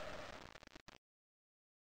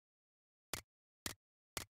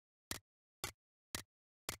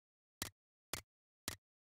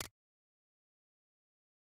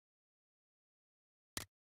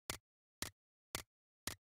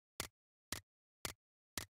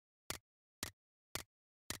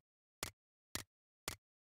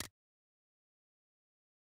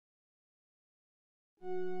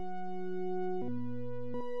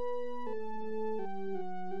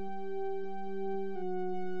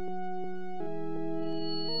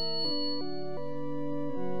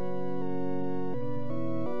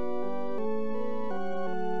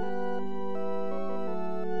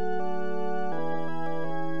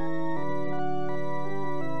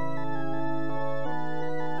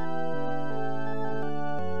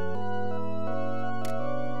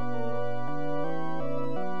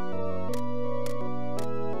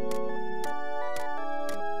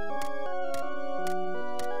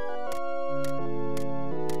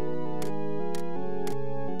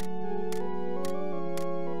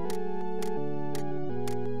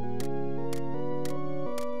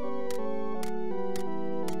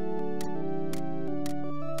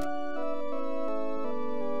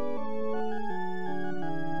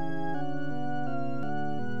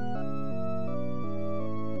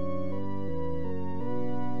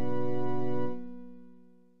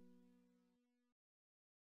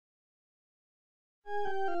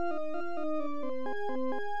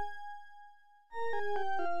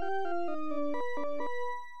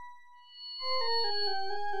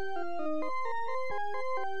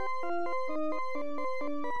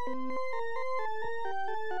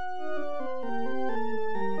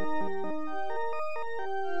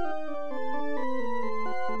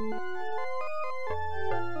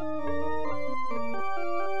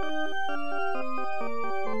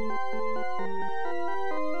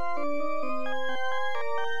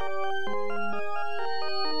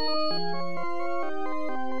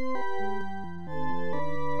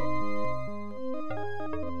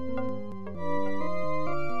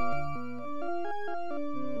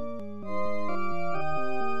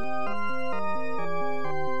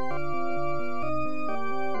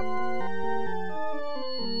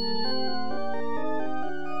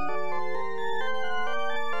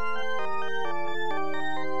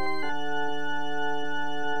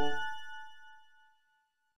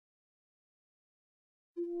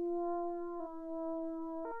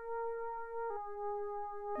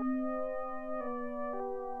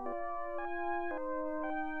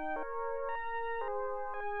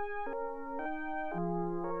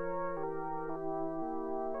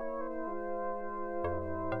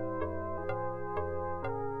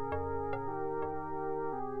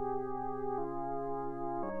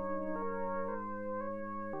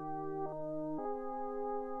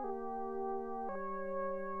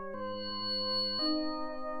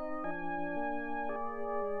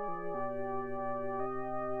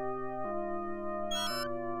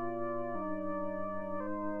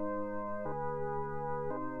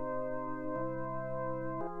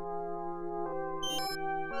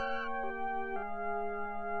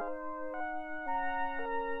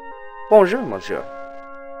 Bonjour, monsieur.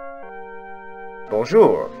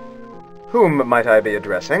 Bonjour. Whom might I be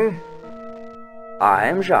addressing? I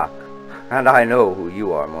am Jacques, and I know who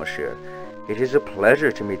you are, monsieur. It is a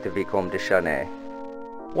pleasure to meet the Vicomte de Chanay.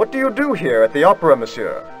 What do you do here at the opera,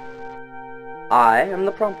 monsieur? I am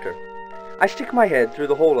the prompter. I stick my head through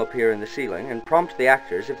the hole up here in the ceiling and prompt the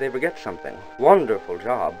actors if they forget something. Wonderful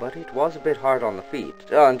job, but it was a bit hard on the feet,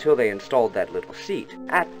 until they installed that little seat.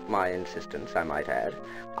 At my insistence, I might add.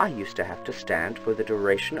 I used to have to stand for the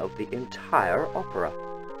duration of the entire opera.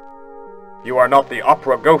 You are not the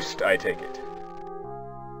opera ghost, I take it.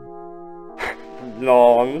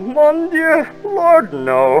 No, mon Dieu, Lord,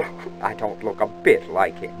 no. I don't look a bit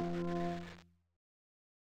like him.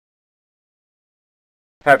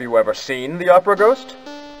 Have you ever seen the opera ghost?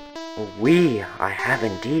 Oui, I have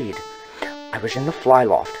indeed. I was in the fly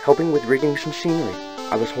loft, helping with rigging some scenery.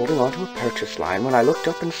 I was holding onto a purchase line when I looked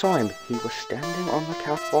up and saw him. He was standing on the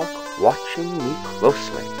catwalk, watching me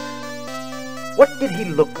closely. What did he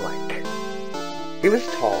look like? He was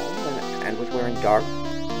tall and was wearing dark,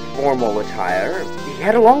 formal attire. He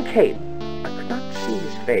had a long cape. I could not see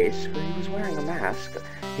his face, for he was wearing a mask.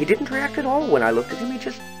 He didn't react at all when I looked at him. He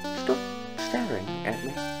just stood staring at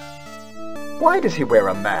me. Why does he wear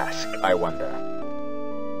a mask, I wonder?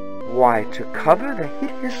 Why, to cover the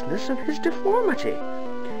hideousness of his deformity.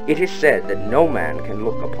 It is said that no man can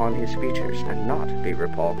look upon his features and not be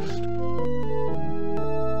repulsed.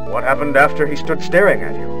 What happened after he stood staring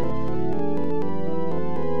at you?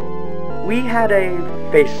 We had a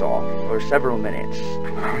face-off for several minutes.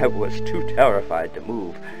 I was too terrified to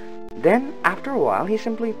move. Then, after a while, he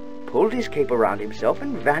simply pulled his cape around himself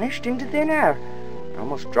and vanished into thin air. I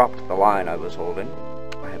almost dropped the line I was holding.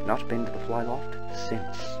 I have not been to the fly loft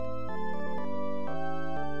since.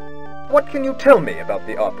 What can you tell me about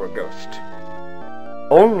the opera ghost?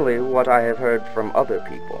 Only what I have heard from other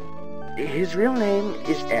people. His real name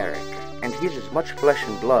is Eric, and he is as much flesh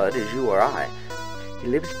and blood as you or I. He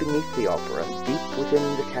lives beneath the opera, deep within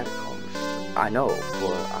the catacombs. I know,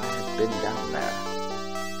 for I have been down there.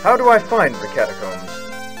 How do I find the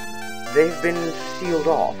catacombs? They've been sealed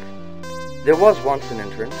off. There was once an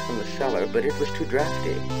entrance from the cellar, but it was too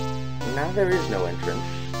drafty. Now there is no entrance,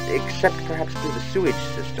 except perhaps through the sewage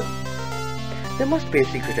system. There must be a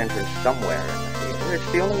secret entrance somewhere in the theater.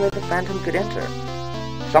 It's the only way the Phantom could enter.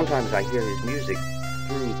 Sometimes I hear his music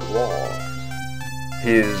through the walls.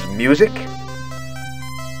 His music?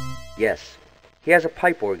 Yes. He has a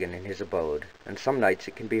pipe organ in his abode, and some nights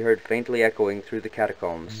it can be heard faintly echoing through the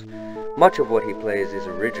catacombs. Much of what he plays is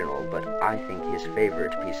original, but I think his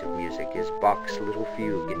favorite piece of music is Bach's Little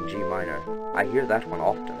Fugue in G minor. I hear that one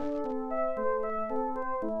often.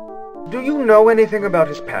 Do you know anything about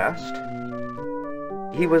his past?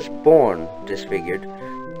 He was born disfigured.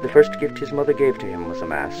 The first gift his mother gave to him was a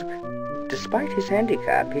mask. Despite his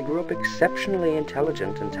handicap, he grew up exceptionally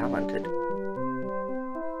intelligent and talented.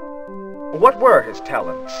 What were his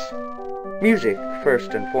talents? Music,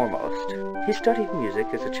 first and foremost. He studied music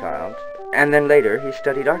as a child, and then later he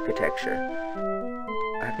studied architecture.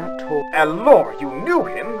 I've not told... Alors, you knew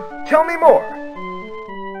him? Tell me more!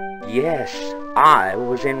 Yes, I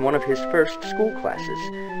was in one of his first school classes.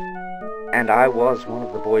 And I was one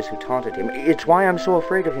of the boys who taunted him. It's why I'm so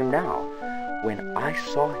afraid of him now. When I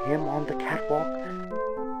saw him on the catwalk,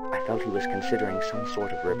 I felt he was considering some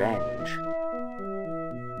sort of revenge.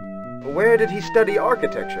 Where did he study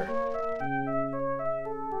architecture?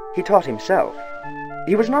 He taught himself.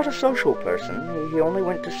 He was not a social person. He only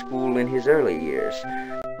went to school in his early years.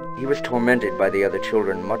 He was tormented by the other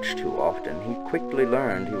children much too often. He quickly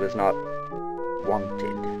learned he was not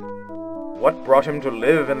wanted. What brought him to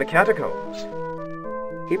live in the catacombs?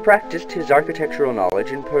 He practiced his architectural knowledge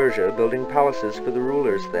in Persia, building palaces for the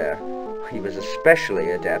rulers there. He was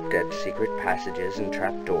especially adept at secret passages and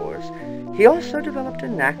trapdoors. He also developed a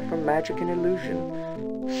knack for magic and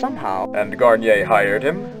illusion. Somehow... And Garnier hired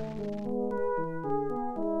him?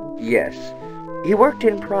 Yes. He worked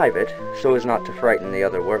in private, so as not to frighten the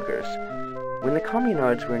other workers. When the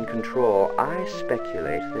communards were in control, I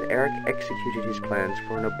speculate that Eric executed his plans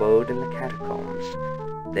for an abode in the catacombs.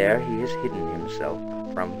 There he has hidden himself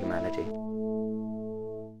from humanity.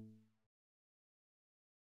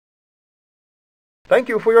 Thank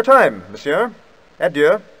you for your time, monsieur.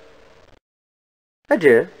 Adieu.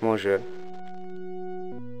 Adieu, monsieur.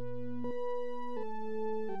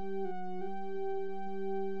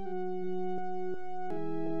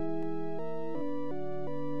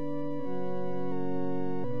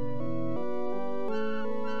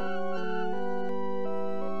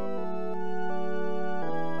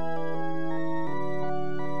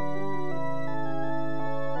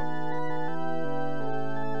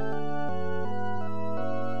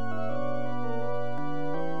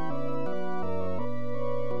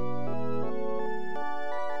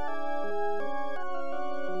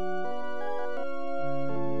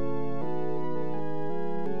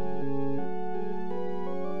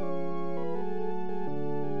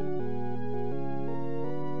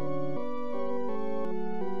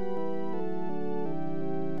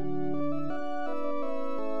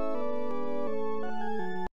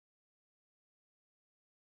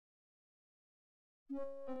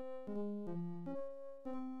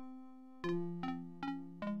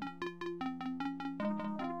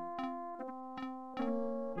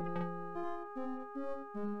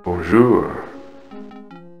 Bonjour.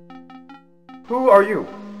 Who are you?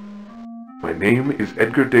 My name is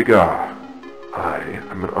Edgar Degas. I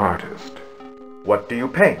am an artist. What do you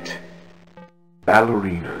paint?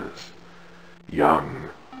 Ballerinas. Young,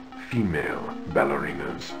 female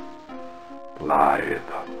ballerinas. Lithe,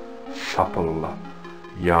 supple,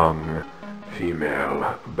 young,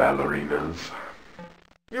 female ballerinas.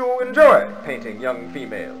 You enjoy painting young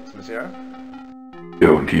females, monsieur?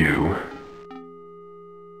 Don't you?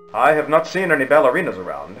 I have not seen any ballerinas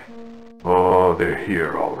around. Oh, they're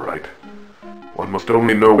here, all right. One must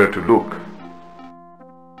only know where to look.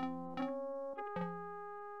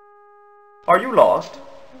 Are you lost?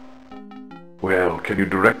 Well, can you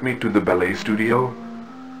direct me to the ballet studio?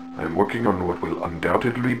 I'm working on what will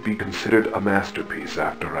undoubtedly be considered a masterpiece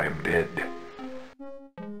after I am dead.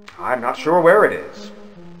 I'm not sure where it is.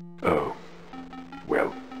 Oh.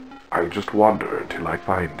 Well, I'll just wander until I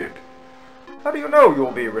find it. How do you know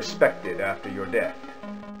you'll be respected after your death?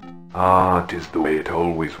 Ah, 'tis the way it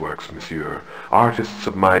always works, monsieur. Artists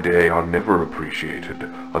of my day are never appreciated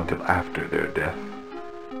until after their death.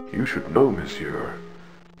 You should know, monsieur.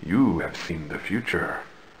 You have seen the future.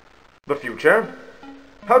 The future?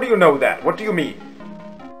 How do you know that? What do you mean?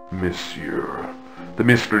 Monsieur, the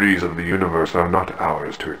mysteries of the universe are not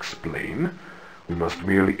ours to explain. We must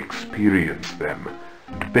merely experience them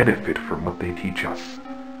and benefit from what they teach us.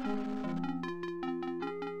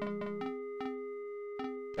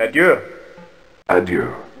 Adieu.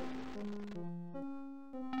 Adieu.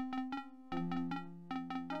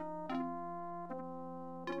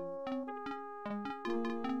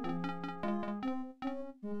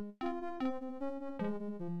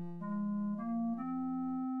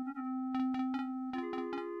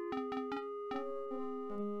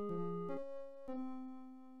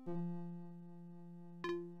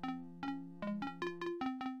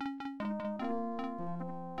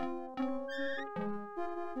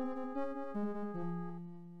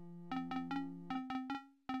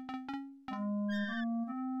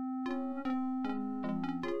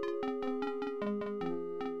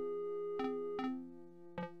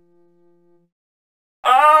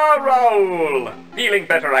 Raoul! Feeling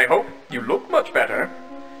better, I hope? You look much better.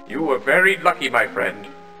 You were very lucky, my friend.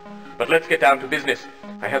 But let's get down to business.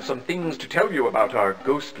 I have some things to tell you about our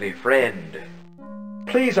ghostly friend.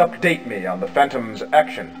 Please update me on the Phantom's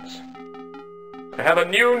actions. I have a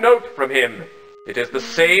new note from him. It is the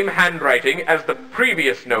same handwriting as the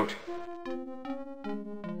previous note.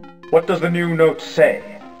 What does the new note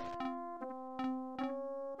say?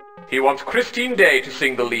 He wants Christine Day to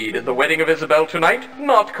sing the lead in the wedding of Isabel tonight,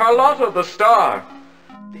 not Carlotta the star.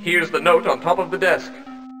 Here's the note on top of the desk.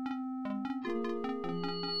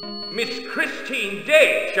 Miss Christine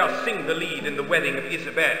Day shall sing the lead in the wedding of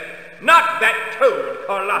Isabel, not that toad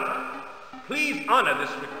Carlotta. Please honor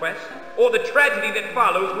this request, or the tragedy that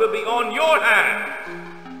follows will be on your hands.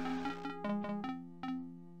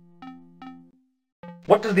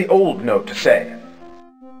 What does the old note say?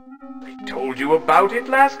 I told you about it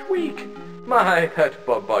last week. My, that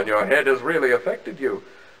bump on your head has really affected you.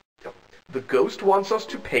 The ghost wants us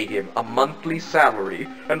to pay him a monthly salary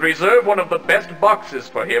and reserve one of the best boxes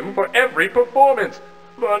for him for every performance.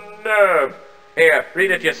 The nerve! Here,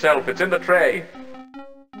 read it yourself. It's in the tray.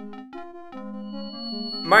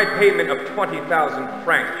 My payment of 20,000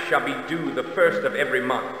 francs shall be due the first of every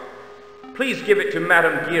month. Please give it to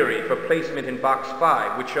Madame Geary for placement in Box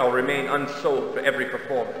 5, which shall remain unsold for every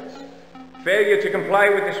performance. Failure to comply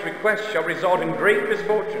with this request shall result in great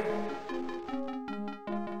misfortune.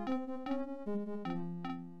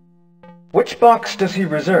 Which box does he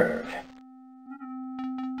reserve?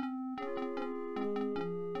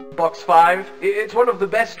 Box 5? It's one of the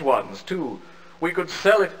best ones, too. We could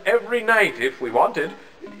sell it every night if we wanted.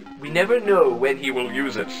 We never know when he will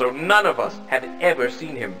use it, so none of us have ever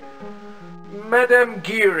seen him. Madame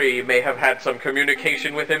Geary may have had some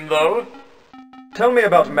communication with him, though. Tell me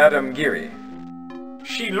about Madame Geary.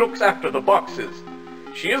 She looks after the boxes.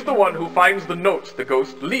 She is the one who finds the notes the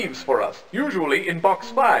ghost leaves for us, usually in Box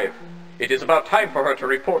 5. It is about time for her to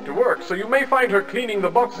report to work, so you may find her cleaning the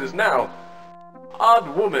boxes now.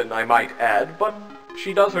 Odd woman, I might add, but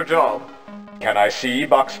she does her job. Can I see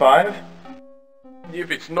Box 5?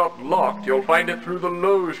 If it's not locked, you'll find it through the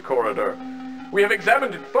loge corridor. We have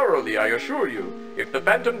examined it thoroughly, I assure you. If the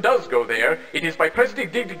Phantom does go there, it is by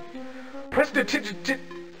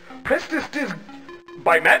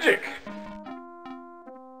by magic.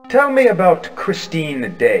 Tell me about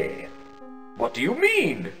Christine Day. What do you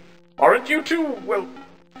mean? Aren't you two, well,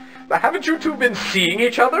 haven't you two been seeing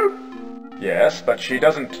each other? Yes, but she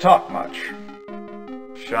doesn't talk much.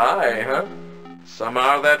 Shy, huh? Some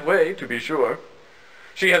are that way, to be sure.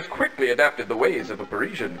 She has quickly adapted the ways of a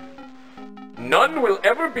Parisian. None will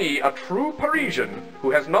ever be a true Parisian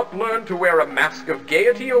who has not learned to wear a mask of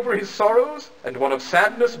gaiety over his sorrows and one of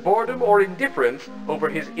sadness, boredom, or indifference over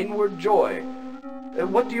his inward joy.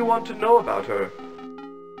 What do you want to know about her?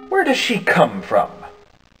 Where does she come from?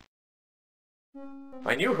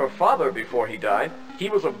 I knew her father before he died. He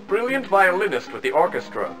was a brilliant violinist with the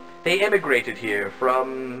orchestra. They emigrated here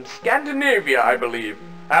from Scandinavia, I believe,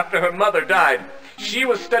 after her mother died. She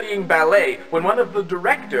was studying ballet when one of the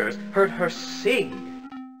directors heard her sing.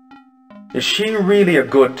 Is she really a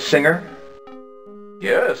good singer?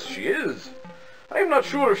 Yes, she is. I am not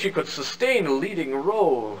sure if she could sustain a leading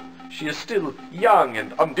role. She is still young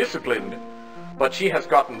and undisciplined. But she has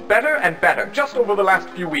gotten better and better just over the last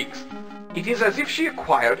few weeks. It is as if she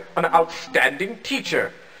acquired an outstanding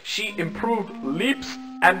teacher. She improved leaps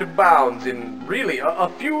and bounds in really a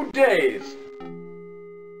few days.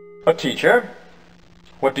 A teacher?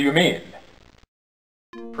 What do you mean?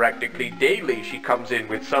 Practically daily she comes in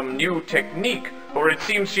with some new technique, or it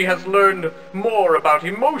seems she has learned more about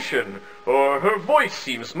emotion, or her voice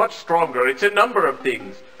seems much stronger. It's a number of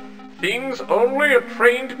things. Things only a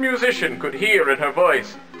trained musician could hear in her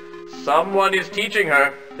voice. Someone is teaching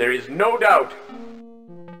her, there is no doubt.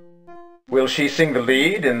 Will she sing the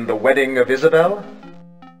lead in The Wedding of Isabel?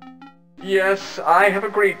 Yes, I have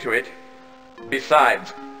agreed to it.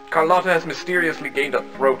 Besides, Carlotta has mysteriously gained a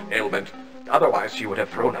throat ailment. Otherwise, she would have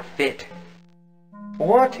thrown a fit.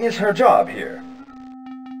 What is her job here?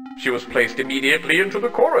 She was placed immediately into the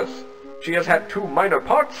chorus. She has had 2 minor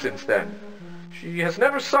parts since then. She has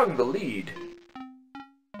never sung the lead.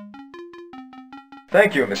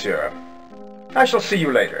 Thank you, monsieur. I shall see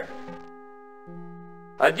you later.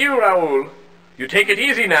 Adieu, Raoul. You take it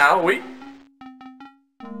easy now, oui?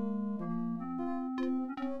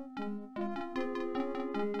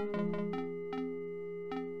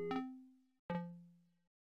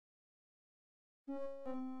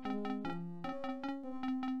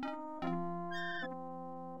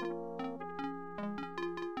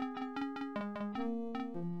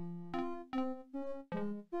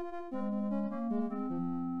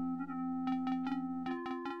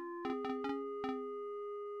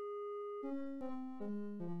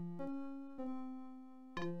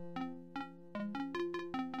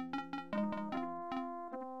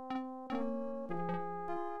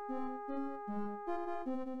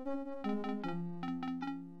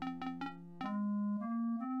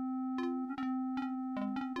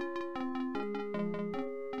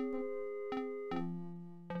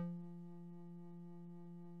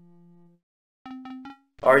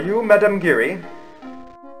 Are you Madame Geary?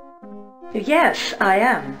 Yes, I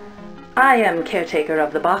am. I am caretaker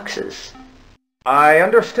of the boxes. I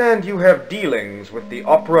understand you have dealings with the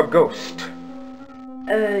opera ghost.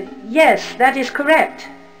 Yes, that is correct.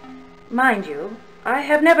 Mind you, I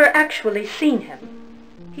have never actually seen him.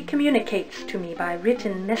 He communicates to me by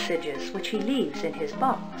written messages which he leaves in his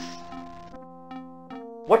box.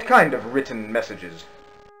 What kind of written messages?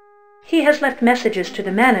 He has left messages to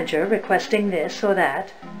the manager requesting this or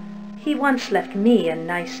that. He once left me a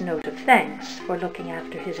nice note of thanks for looking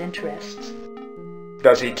after his interests.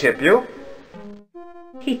 Does he tip you?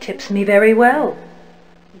 He tips me very well.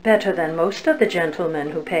 Better than most of the gentlemen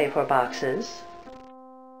who pay for boxes.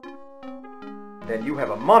 Then you have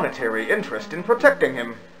a monetary interest in protecting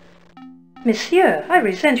him. Monsieur, I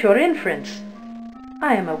resent your inference.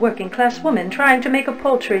 I am a working-class woman trying to make a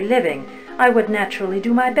paltry living. I would naturally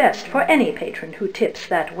do my best for any patron who tips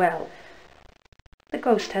that well. The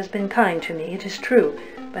ghost has been kind to me, it is true,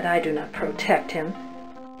 but I do not protect him.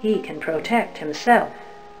 He can protect himself.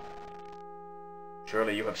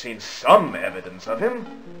 Surely you have seen some evidence of him?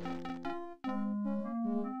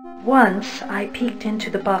 Once I peeked into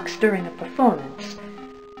the box during a performance.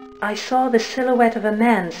 I saw the silhouette of a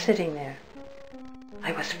man sitting there.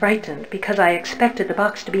 I was frightened because I expected the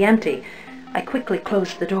box to be empty. I quickly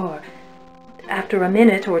closed the door. After a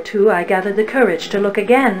minute or two, I gathered the courage to look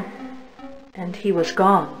again, and he was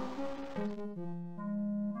gone.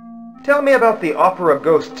 Tell me about the opera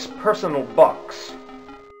ghost's personal box.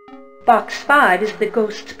 Box 5 is the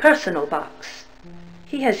ghost's personal box.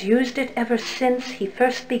 He has used it ever since he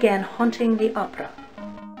first began haunting the opera.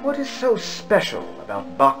 What is so special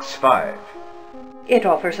about Box 5? It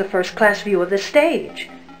offers a first-class view of the stage.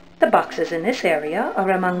 The boxes in this area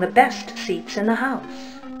are among the best seats in the house.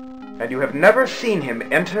 And you have never seen him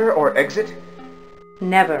enter or exit?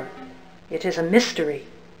 Never. It is a mystery,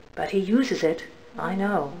 but he uses it, I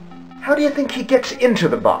know. How do you think he gets into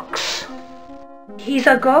the box? He's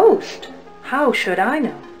a ghost. How should I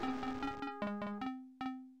know?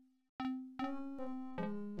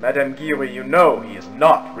 Madame Geary, you know he is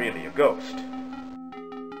not really a ghost.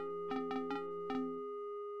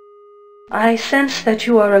 I sense that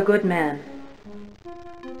you are a good man.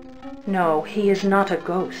 No, he is not a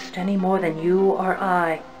ghost any more than you or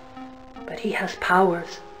I. But he has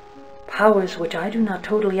powers. Powers which I do not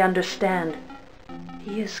totally understand.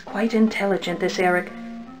 He is quite intelligent, this Eric.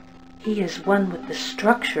 He is one with the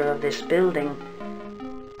structure of this building.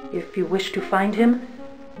 If you wish to find him,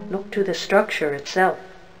 look to the structure itself.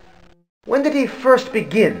 When did he first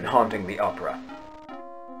begin haunting the opera?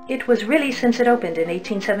 It was really since it opened in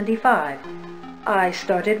 1875. I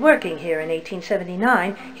started working here in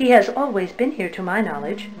 1879. He has always been here to my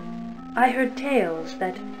knowledge. I heard tales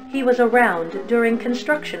that he was around during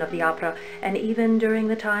construction of the opera and even during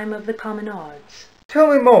the time of the Communards.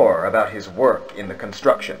 Tell me more about his work in the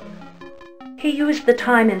construction. He used the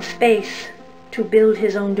time and space to build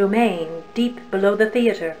his own domain deep below the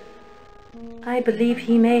theater. I believe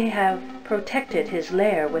he may have protected his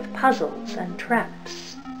lair with puzzles and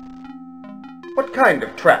traps. What kind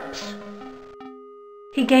of traps?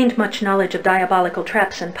 He gained much knowledge of diabolical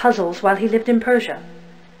traps and puzzles while he lived in Persia.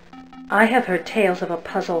 I have heard tales of a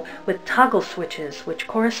puzzle with toggle switches which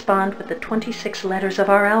correspond with the 26 letters of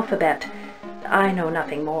our alphabet. I know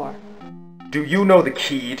nothing more. Do you know the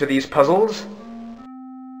key to these puzzles?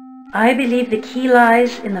 I believe the key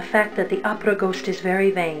lies in the fact that the opera ghost is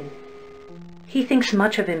very vain. He thinks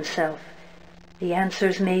much of himself. The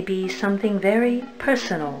answers may be something very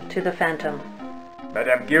personal to the phantom.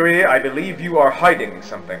 Madame Giry, I believe you are hiding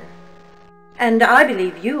something. And I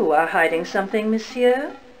believe you are hiding something,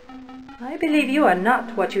 monsieur. I believe you are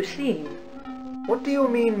not what you seem. What do you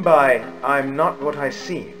mean by, I'm not what I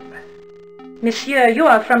seem? Monsieur, you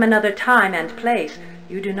are from another time and place.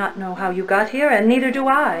 You do not know how you got here, and neither do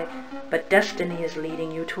I. But destiny is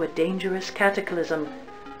leading you to a dangerous cataclysm.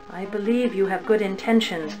 I believe you have good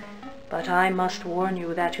intentions, but I must warn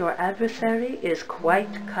you that your adversary is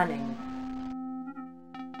quite cunning.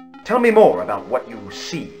 Tell me more about what you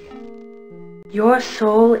see. Your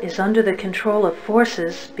soul is under the control of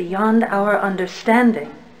forces beyond our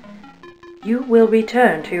understanding. You will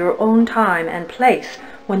return to your own time and place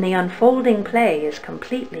when the unfolding play is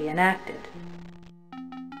completely enacted.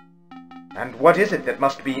 And what is it that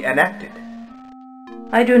must be enacted?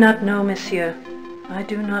 I do not know, monsieur. I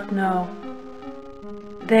do not know.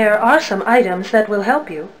 There are some items that will help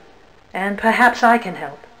you, and perhaps I can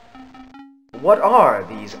help. What are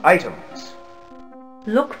these items?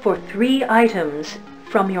 Look for 3 items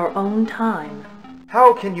from your own time.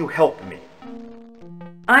 How can you help me?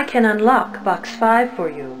 I can unlock box 5 for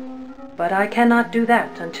you, but I cannot do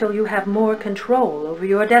that until you have more control over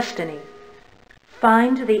your destiny.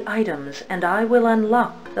 Find the items, and I will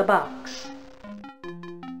unlock the box.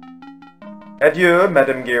 Adieu,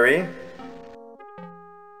 Madame Giry.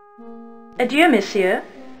 Adieu, monsieur.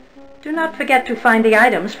 Do not forget to find the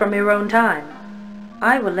items from your own time.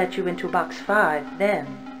 I will let you into box 5 then.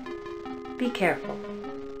 Be careful.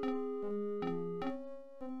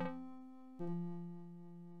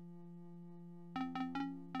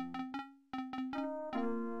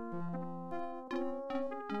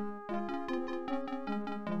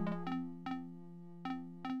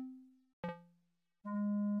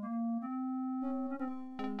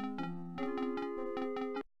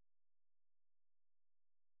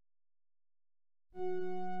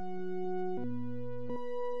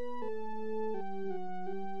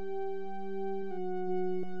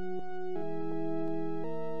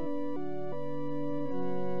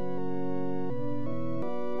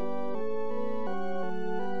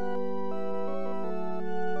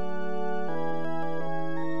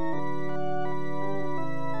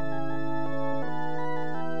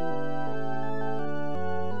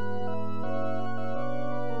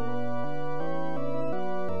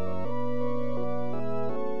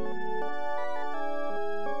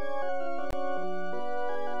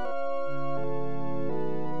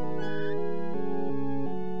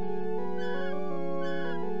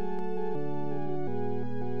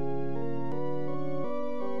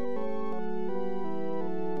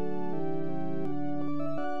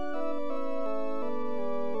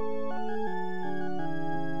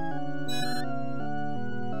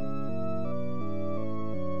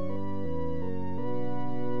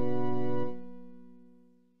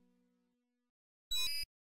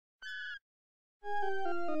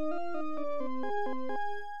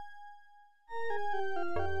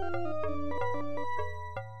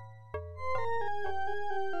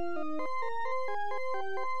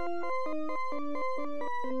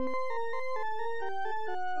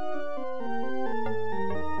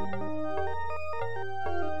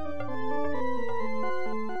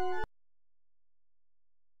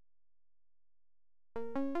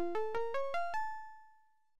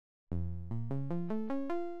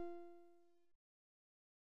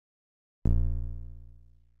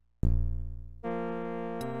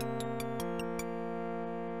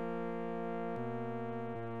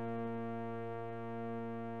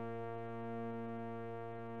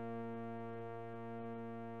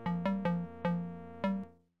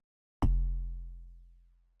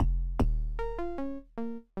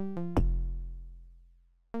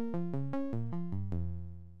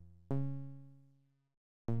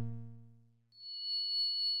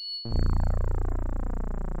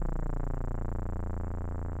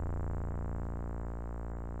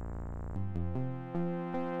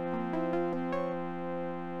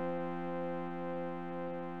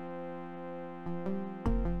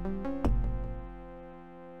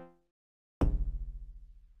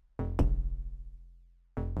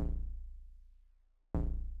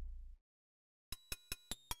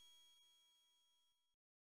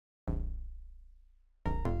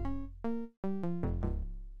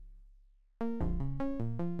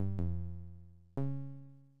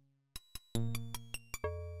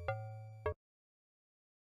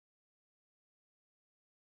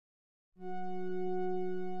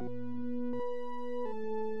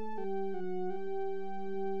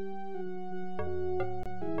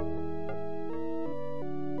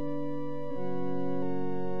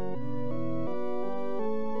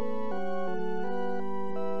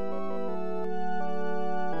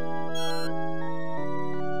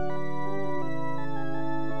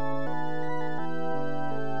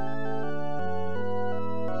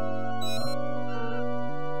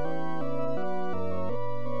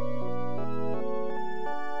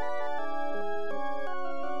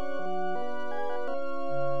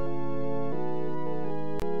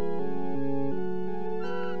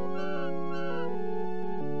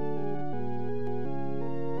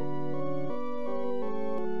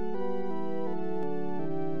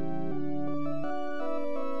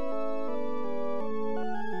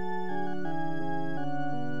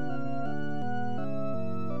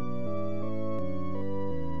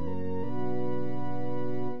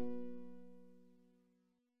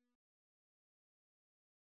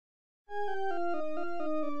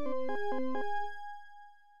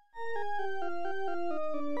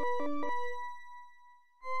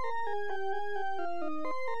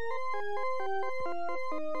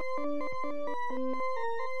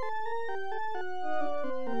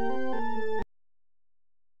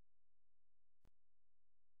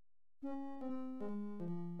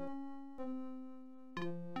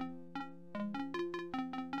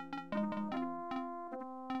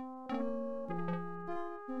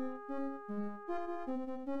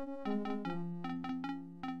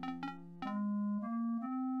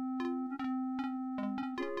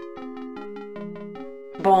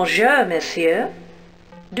 Bonjour, monsieur.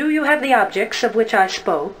 Do you have the objects of which I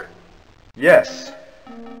spoke? Yes.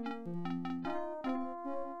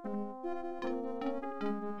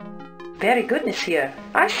 Very good, monsieur.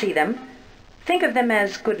 I see them. Think of them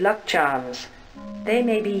as good luck charms. They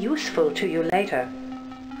may be useful to you later.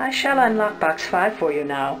 I shall unlock box 5 for you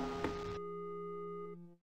now.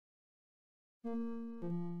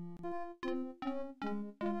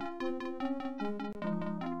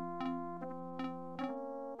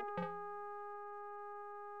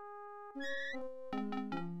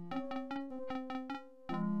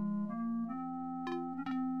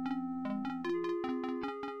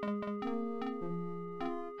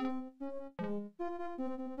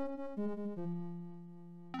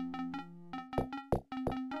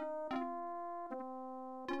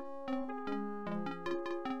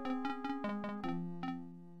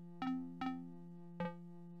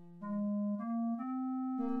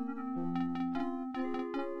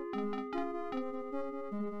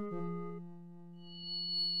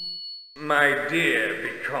 My dear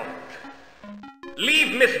Vicomte,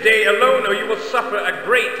 leave Miss Day alone or you will suffer a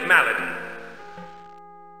great malady.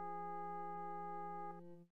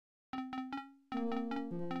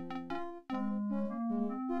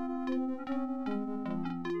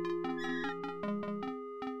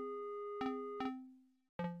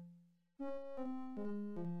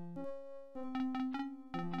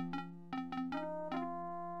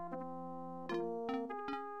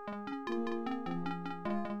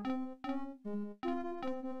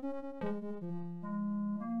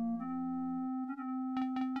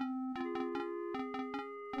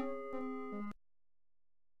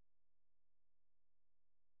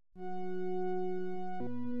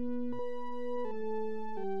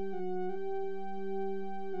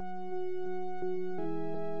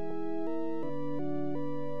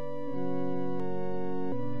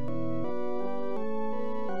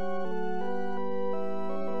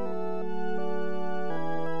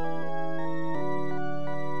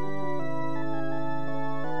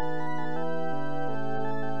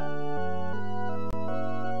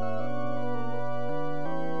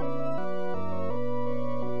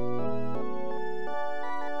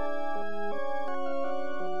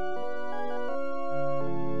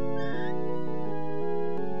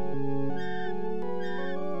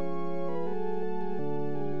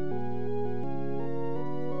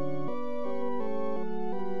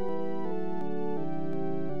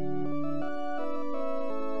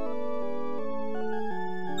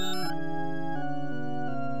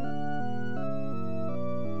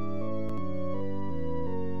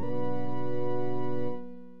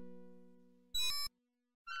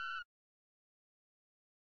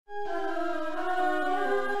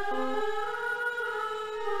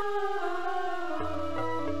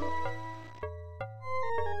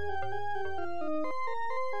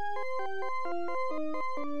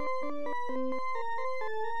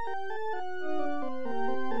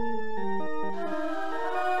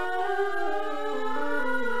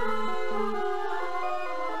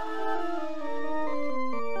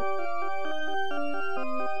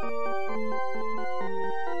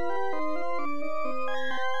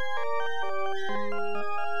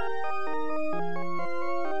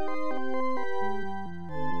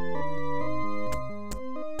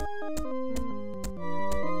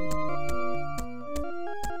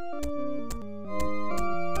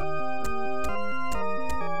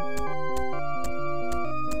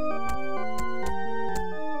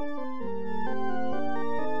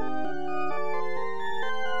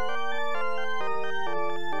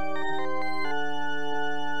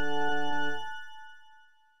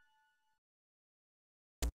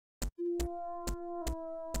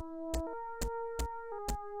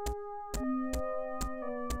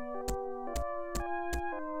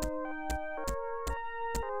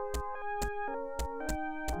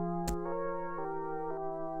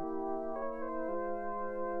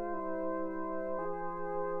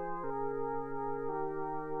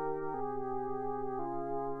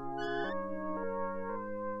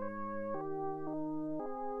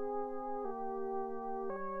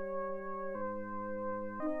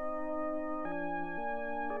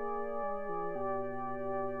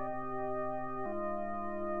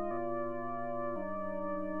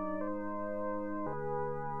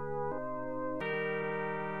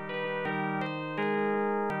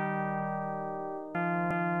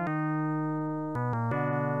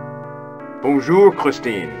 Bonjour,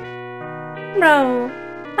 Christine. Raoul,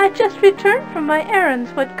 I just returned from my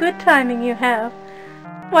errands. What good timing you have.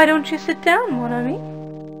 Why don't you sit down, mon ami?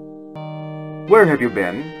 Where have you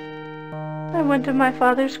been? I went to my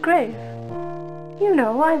father's grave. You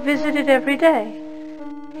know, I visit it every day.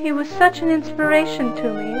 He was such an inspiration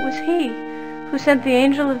to me. It was he who sent the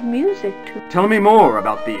Angel of Music to me. Tell me more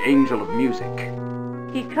about the Angel of Music.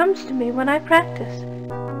 He comes to me when I practice.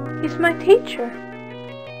 He's my teacher.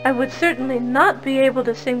 I would certainly not be able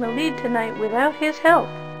to sing the lead tonight without his help.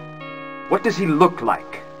 What does he look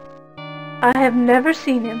like? I have never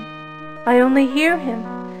seen him. I only hear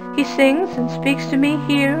him. He sings and speaks to me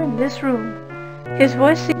here in this room. His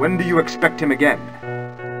voice... When do you expect him again?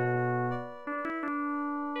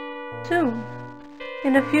 Soon.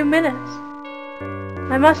 In a few minutes.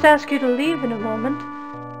 I must ask you to leave in a moment.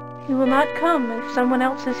 He will not come if someone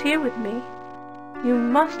else is here with me. You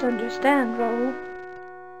must understand, Raoul.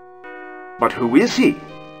 But who is he?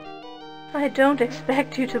 I don't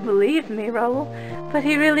expect you to believe me, Raoul, but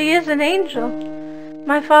he really is an angel.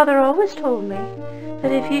 My father always told me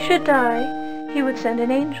that if he should die, he would send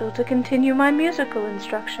an angel to continue my musical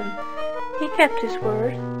instruction. He kept his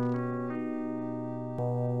word.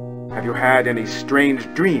 Have you had any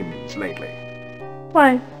strange dreams lately?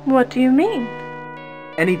 Why, what do you mean?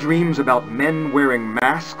 Any dreams about men wearing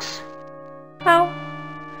masks?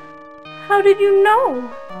 How did you know?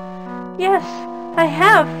 Yes, I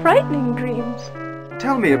have frightening dreams.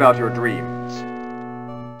 Tell me about your dreams.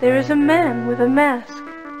 There is a man with a mask.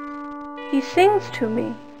 He sings to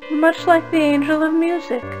me, much like the Angel of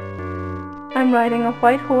Music. I'm riding a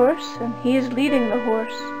white horse, and he is leading the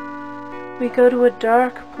horse. We go to a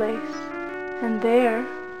dark place, and there,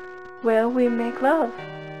 well, we make love.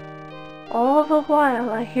 All the while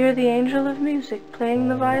I hear the Angel of Music playing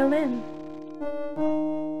the violin.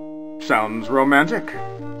 Sounds romantic.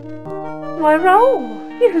 Why, Raoul,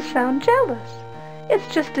 you sound jealous.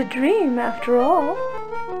 It's just a dream, after all.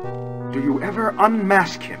 Do you ever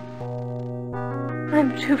unmask him?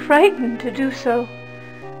 I'm too frightened to do so.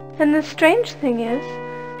 And the strange thing is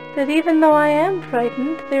that even though I am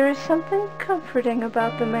frightened, there is something comforting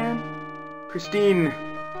about the man. Christine,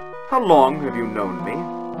 how long have you known me?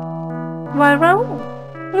 Why, Raoul,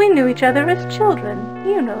 we knew each other as children.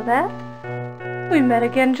 You know that. We met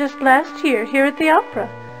again just last year here at the opera.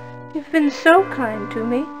 You've been so kind to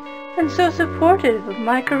me, and so supportive of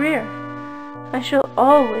my career. I shall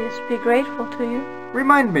always be grateful to you.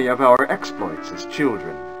 Remind me of our exploits as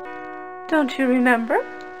children. Don't you remember?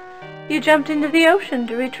 You jumped into the ocean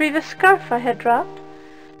to retrieve a scarf I had dropped.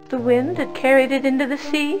 The wind had carried it into the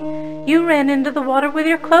sea. You ran into the water with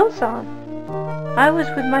your clothes on. I was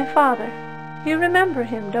with my father. You remember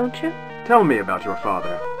him, don't you? Tell me about your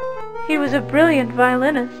father. He was a brilliant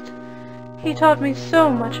violinist. He taught me so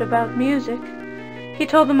much about music. He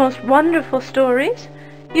told the most wonderful stories.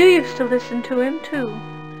 You used to listen to him, too.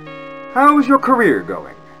 How's your career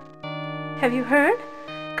going? Have you heard?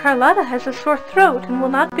 Carlotta has a sore throat and will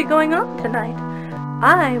not be going on tonight.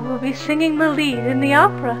 I will be singing the lead in the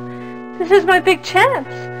opera. This is my big chance.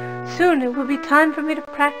 Soon it will be time for me to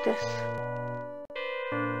practice.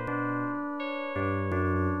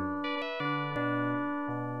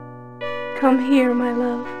 Come here, my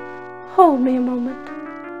love. Hold me a moment.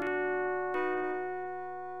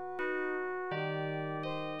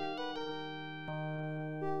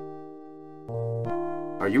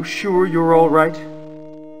 Are you sure you're all right?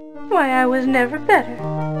 Why, I was never better.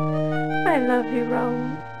 I love you,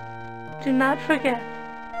 Raoul. Do not forget.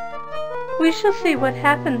 We shall see what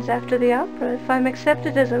happens after the opera if I'm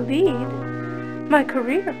accepted as a lead. My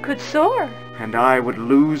career could soar. And I would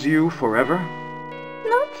lose you forever?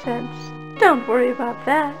 Nonsense. Don't worry about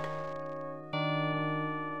that.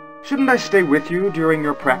 Shouldn't I stay with you during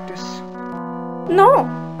your practice? No.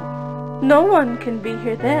 No one can be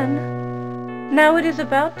here then. Now it is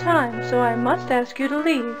about time, so I must ask you to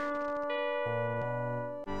leave.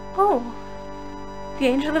 Oh, the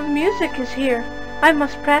Angel of Music is here. I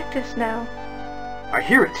must practice now. I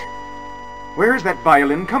hear it. Where is that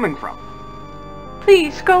violin coming from?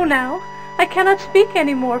 Please, go now. I cannot speak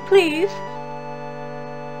anymore, please.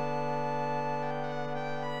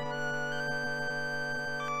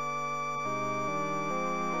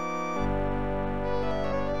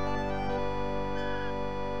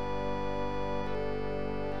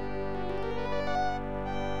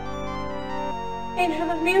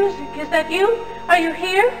 Angel of Music, is that you? Are you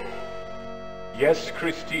here? Yes,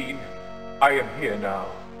 Christine, I am here now.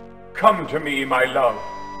 Come to me, my love.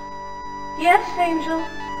 Yes, Angel,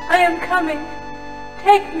 I am coming.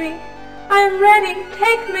 Take me. I am ready.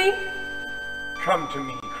 Take me. Come to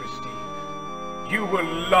me, Christine. You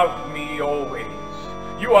will love me always.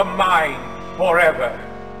 You are mine forever.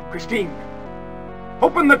 Christine!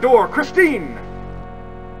 Open the door, Christine!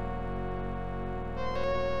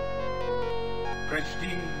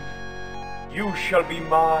 Christine, you shall be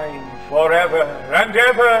mine forever and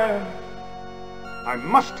ever. I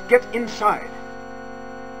must get inside.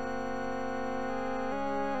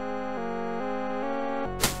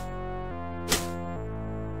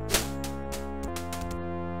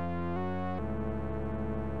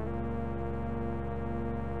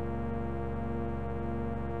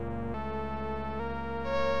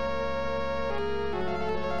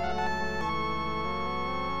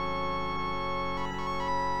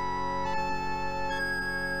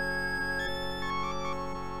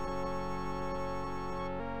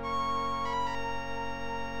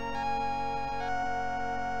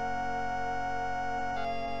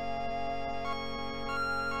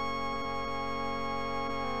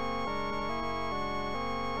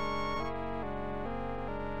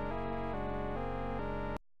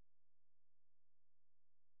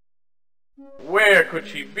 Where could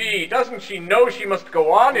she be? Doesn't she know she must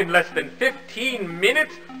go on in less than 15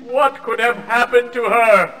 minutes? What could have happened to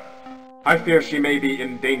her? I fear she may be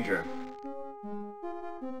in danger.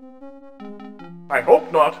 I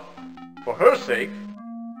hope not. For her sake.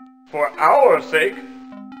 For our sake.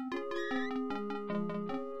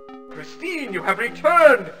 Christine, you have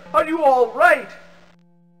returned! Are you all right?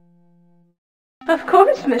 Of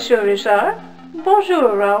course, Monsieur Richard.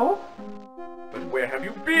 Bonjour, Raoul. But where have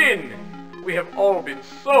you been? We have all been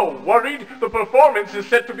so worried. The performance is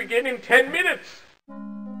set to begin in 10 minutes.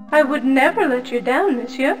 I would never let you down,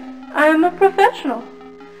 monsieur. I am a professional.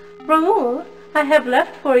 Raoul, I have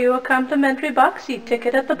left for you a complimentary box seat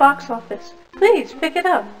ticket at the box office. Please, pick it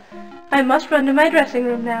up. I must run to my dressing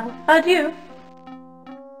room now. Adieu.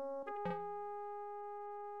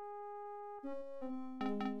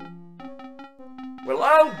 Well,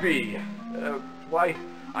 I'll be. Why,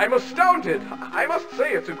 I'm astounded. I must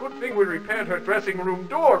say it's a good thing we repaired her dressing room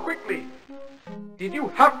door quickly. Did you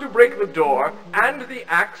have to break the door and the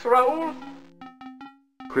axe, Raoul?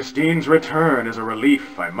 Christine's return is a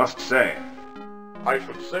relief, I must say. I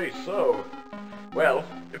should say so. Well,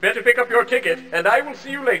 you better pick up your ticket, and I will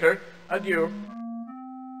see you later. Adieu.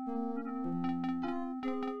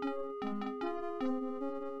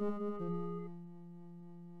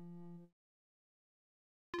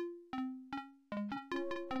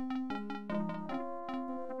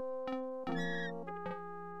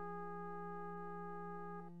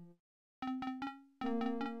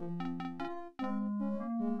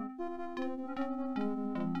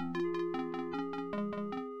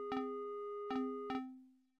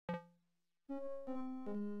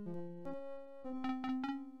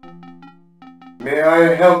 May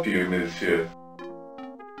I help you, monsieur?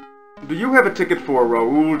 Do you have a ticket for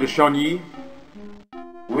Raoul de Chagny?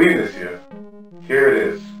 Oui, monsieur. Here it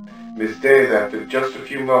is. Miss Day left it just a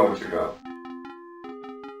few moments ago.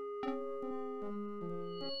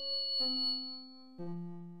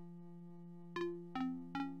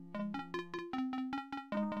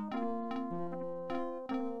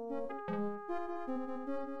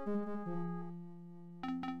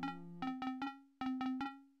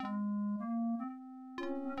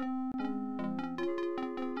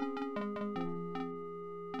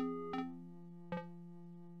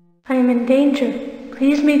 I am in danger.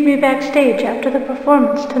 Please meet me backstage after the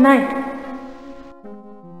performance tonight.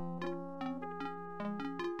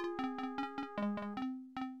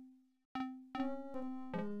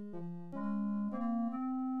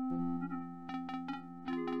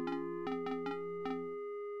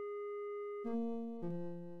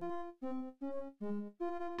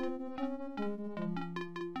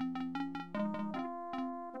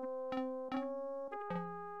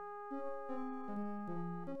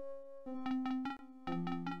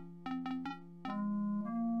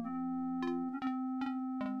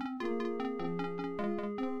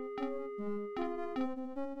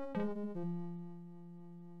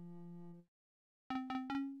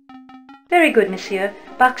 Very good, monsieur.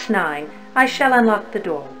 Box 9. I shall unlock the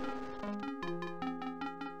door.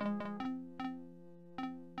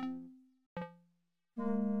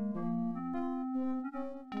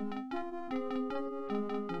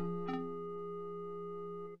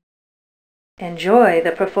 Enjoy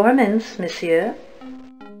the performance, monsieur.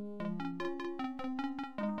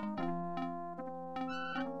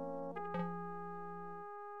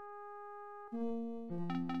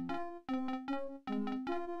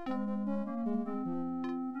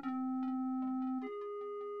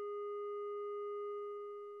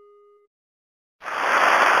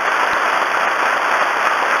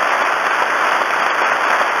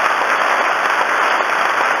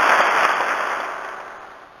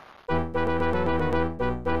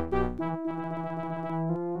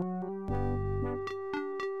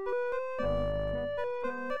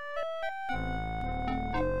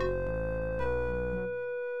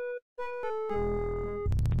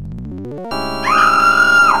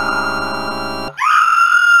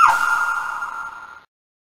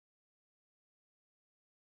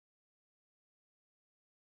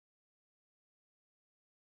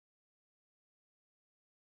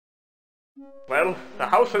 Well, the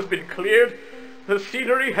house has been cleared, the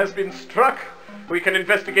scenery has been struck. We can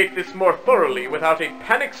investigate this more thoroughly without a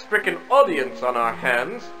panic-stricken audience on our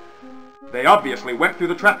hands. They obviously went through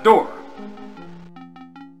the trap door.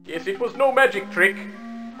 Yes, it was no magic trick.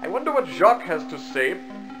 I wonder what Jacques has to say.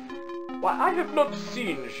 Why, I have not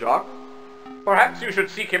seen Jacques. Perhaps you should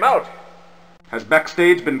seek him out. Has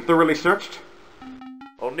backstage been thoroughly searched?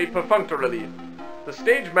 Only perfunctorily. The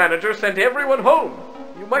stage manager sent everyone home.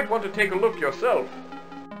 You might want to take a look yourself.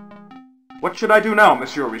 What should I do now,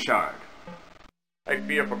 Monsieur Richard? I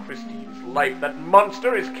fear for Christine's life. That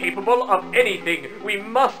monster is capable of anything. We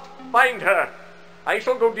must find her. I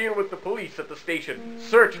shall go deal with the police at the station.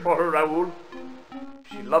 Search for her, Raoul.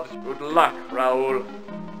 She loves you. Good luck, Raoul.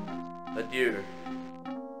 Adieu.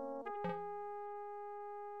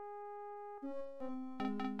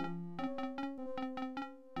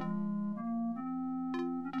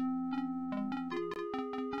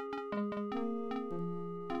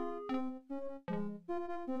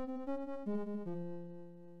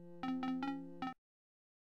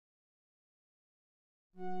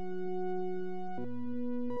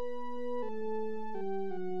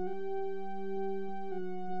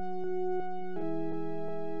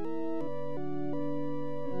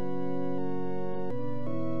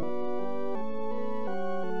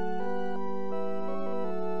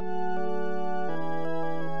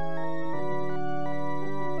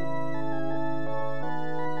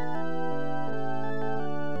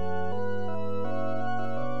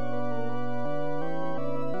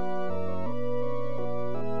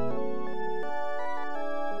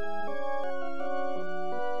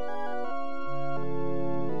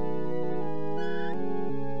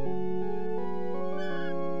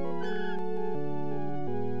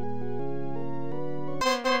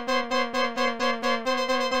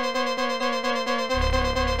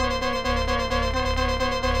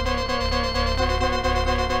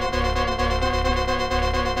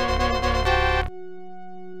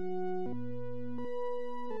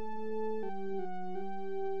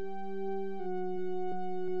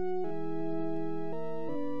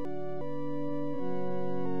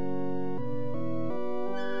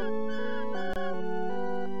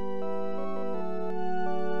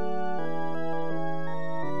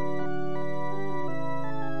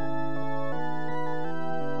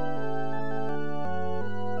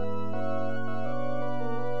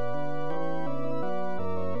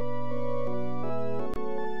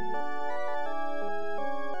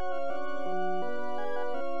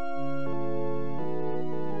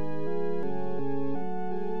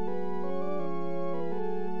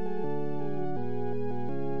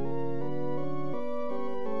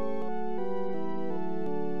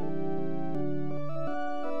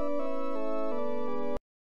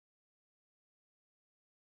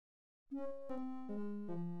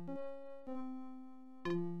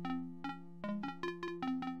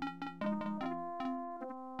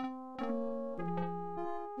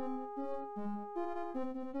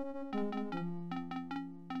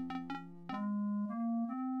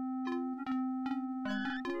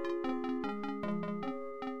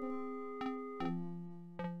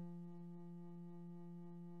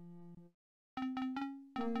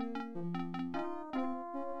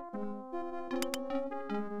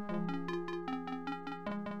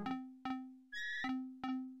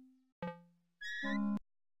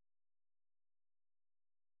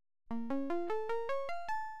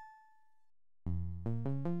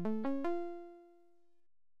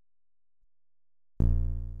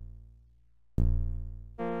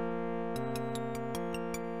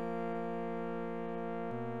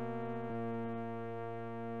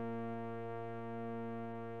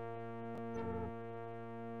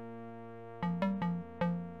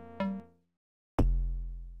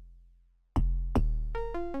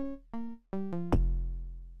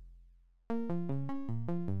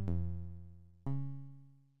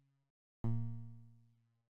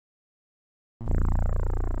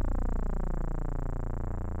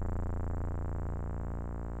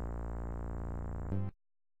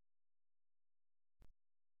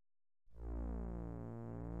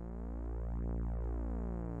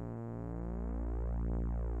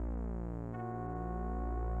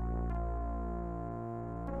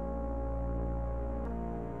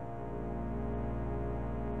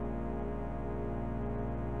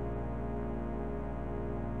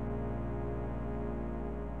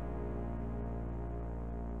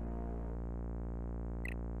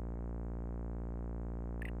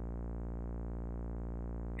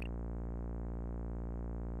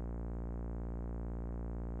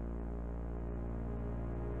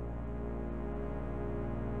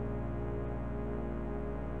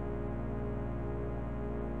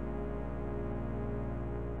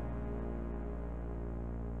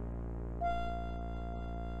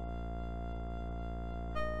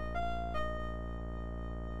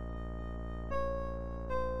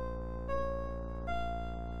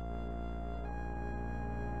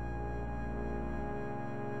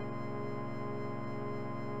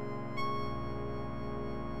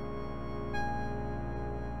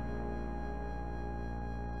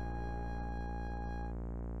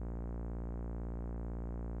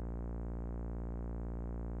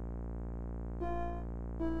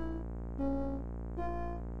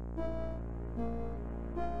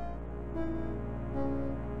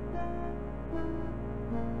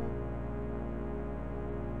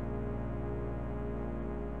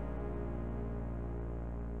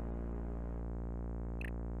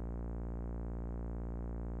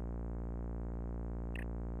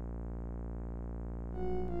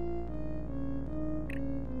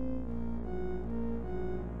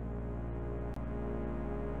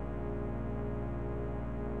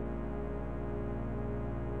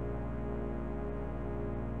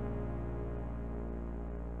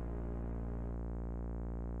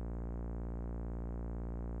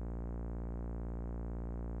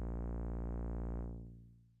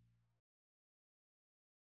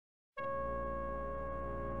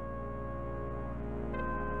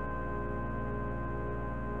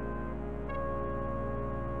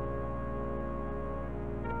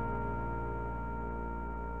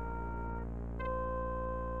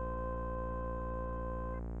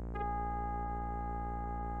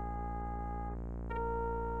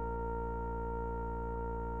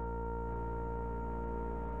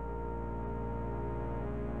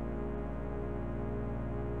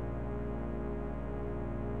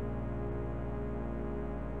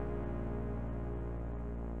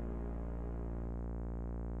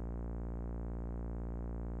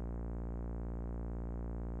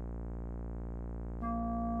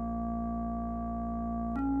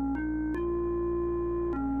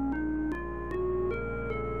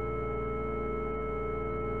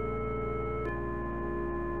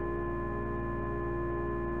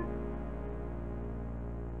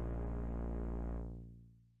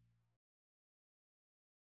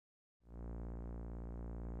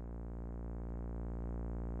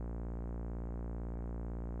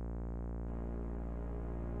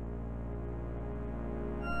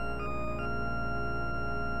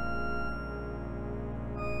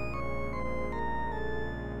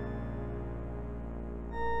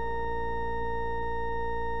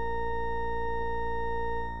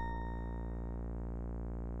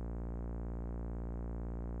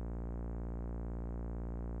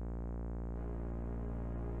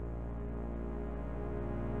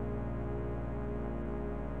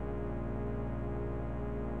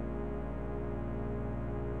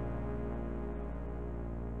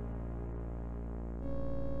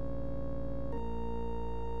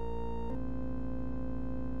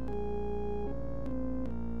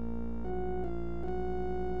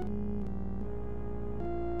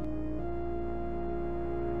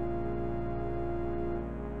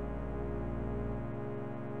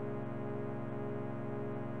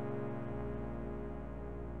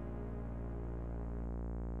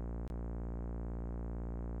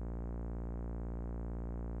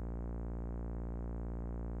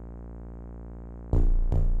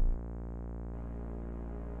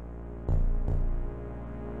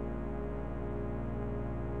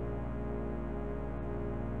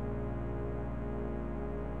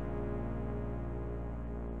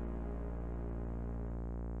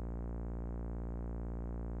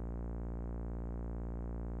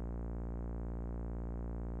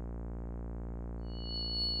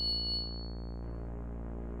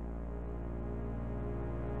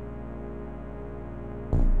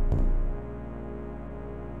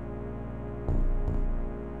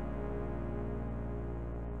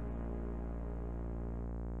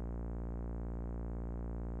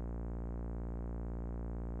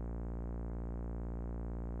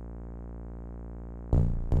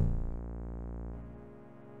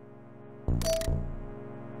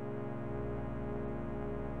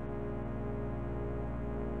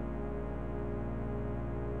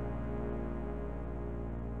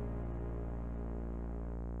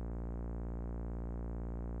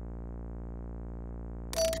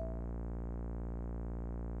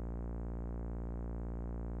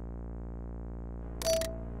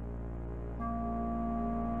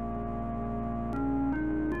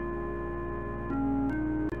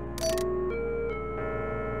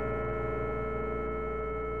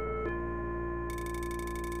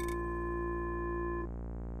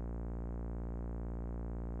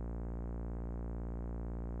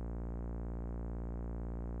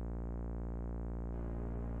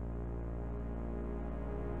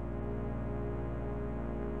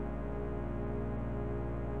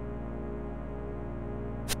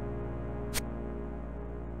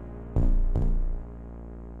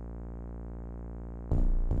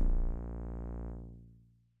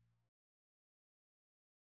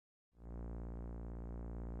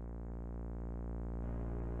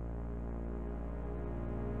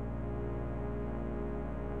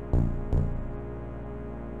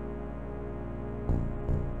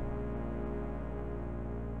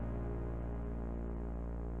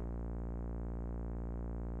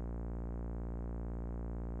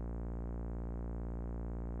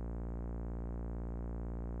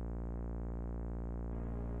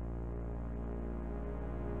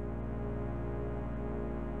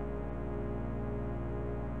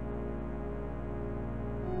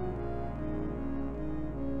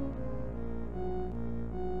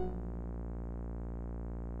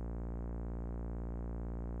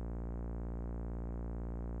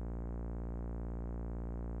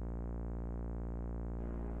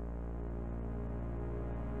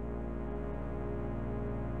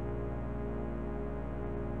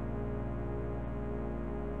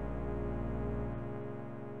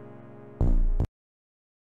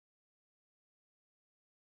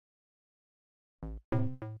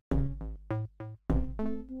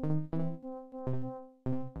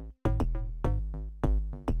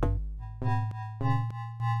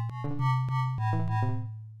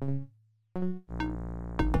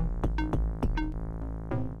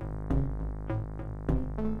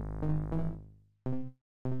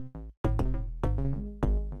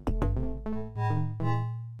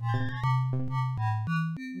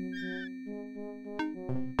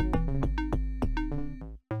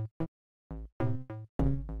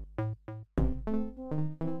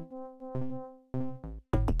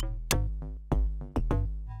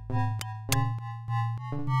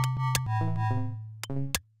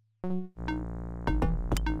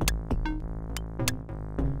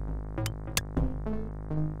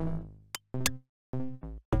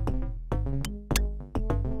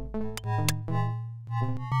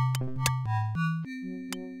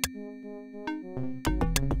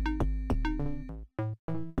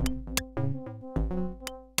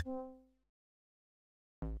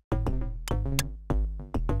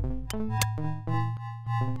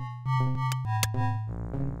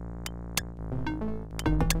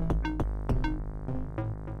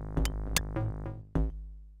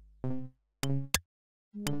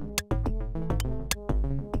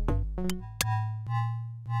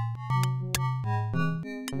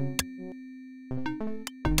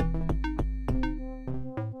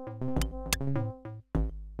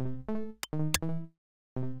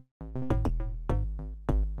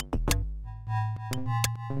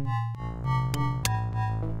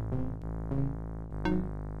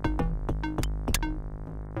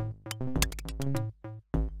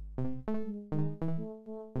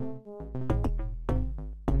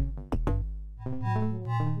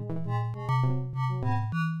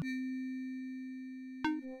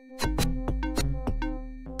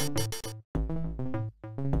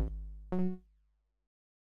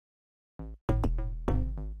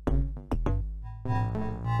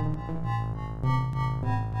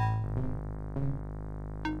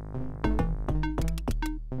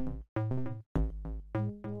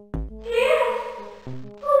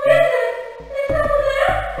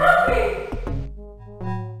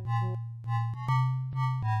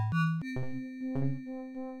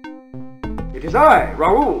 'Tis I,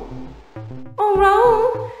 Raoul. Oh,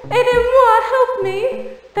 Raoul, aidez-moi, help me.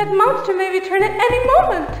 That monster may return at any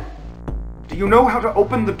moment. Do you know how to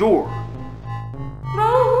open the door?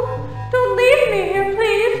 Raoul, don't leave me here,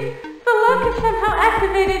 please. The lock is somehow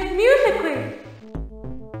activated musically.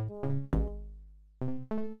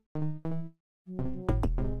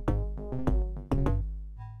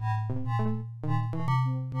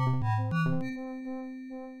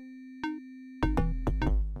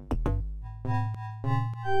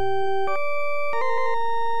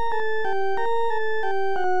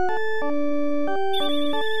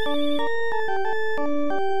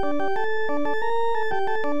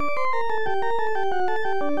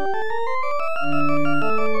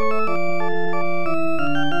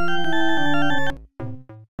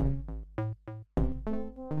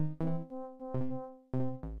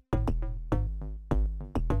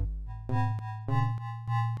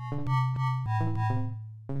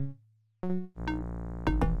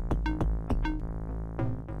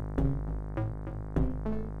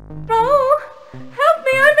 Raoul, help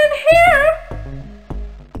me, I'm in here!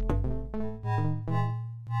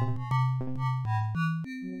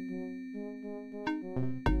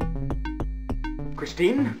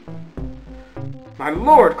 Christine? My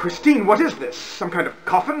lord, Christine, what is this? Some kind of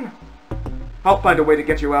coffin? I'll find a way to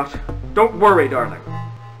get you out. Don't worry, darling.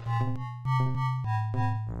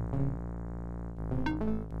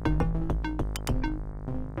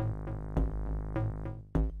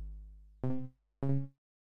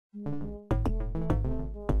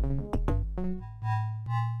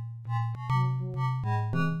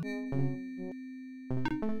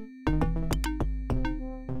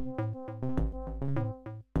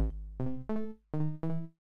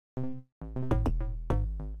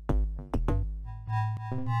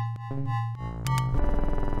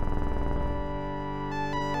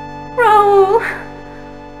 Raoul!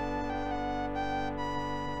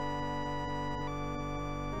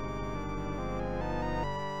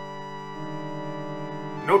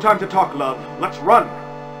 No time to talk, love. Let's run.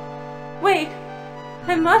 Wait,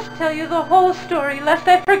 I must tell you the whole story, lest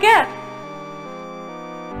I forget.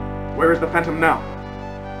 Where is the Phantom now?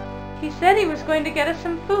 He said he was going to get us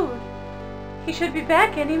some food. He should be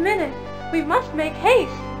back any minute. We must make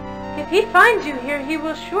haste. If he finds you here, he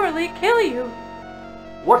will surely kill you.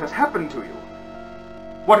 What has happened to you?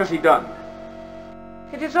 What has he done?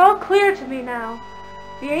 It is all clear to me now.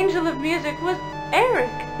 The angel of music was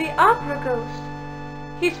Eric, the opera ghost.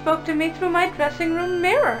 He spoke to me through my dressing room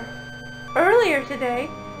mirror. Earlier today,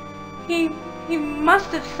 he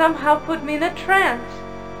must have somehow put me in a trance.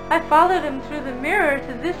 I followed him through the mirror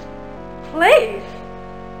to this place.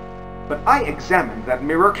 But I examined that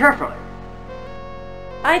mirror carefully.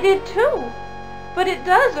 I did too, but it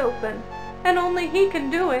does open, and only he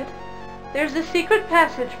can do it. There's a secret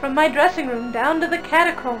passage from my dressing room down to the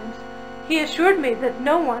catacombs. He assured me that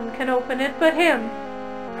no one can open it but him.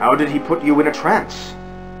 How did he put you in a trance?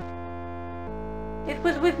 It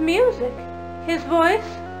was with music, his voice,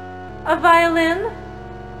 a violin.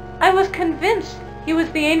 I was convinced he was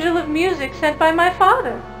the angel of music sent by my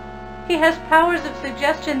father. He has powers of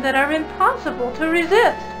suggestion that are impossible to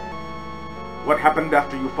resist. What happened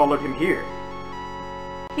after you followed him here?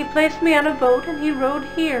 He placed me on a boat and he rowed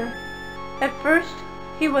here. At first,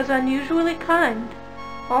 he was unusually kind,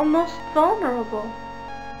 almost vulnerable.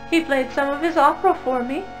 He played some of his opera for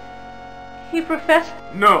me. He professed...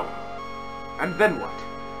 No. And then what?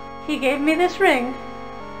 He gave me this ring.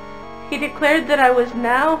 He declared that I was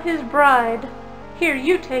now his bride. Here,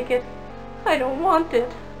 you take it. I don't want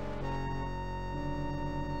it.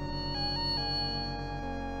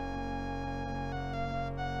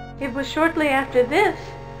 It was shortly after this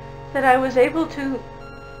that I was able to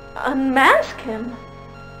unmask him.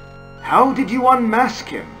 How did you unmask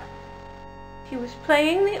him? He was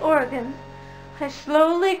playing the organ. I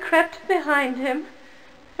slowly crept behind him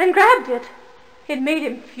and grabbed it. It made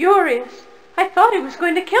him furious. I thought he was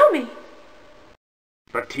going to kill me.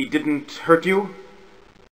 But he didn't hurt you?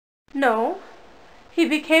 No. He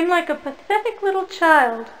became like a pathetic little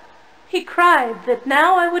child. He cried that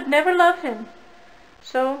now I would never love him.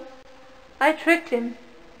 So I tricked him.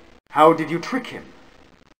 How did you trick him?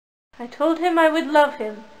 I told him I would love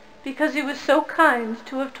him because he was so kind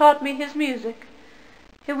to have taught me his music.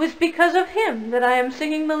 It was because of him that I am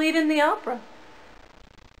singing the lead in the opera.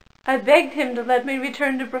 I begged him to let me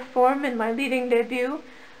return to perform in my leading debut.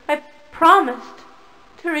 I promised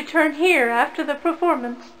to return here after the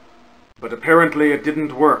performance. But apparently it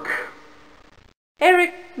didn't work.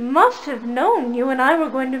 Eric must have known you and I were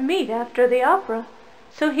going to meet after the opera,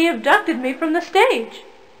 so he abducted me from the stage.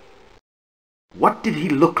 What did he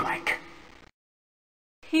look like?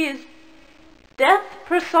 He is death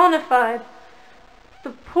personified. The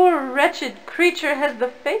poor wretched creature has the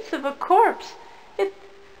face of a corpse. It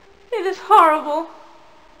is horrible.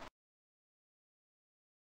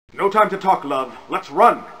 No time to talk, love. Let's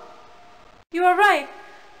run. You are right.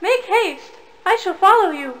 Make haste. I shall follow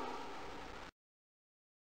you.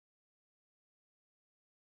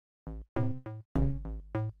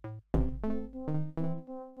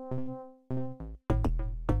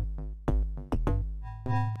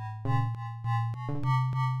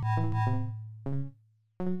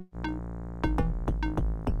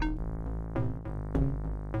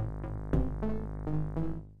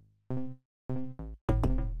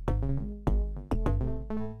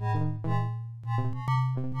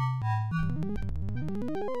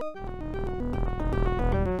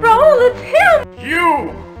 Raoul, it's him!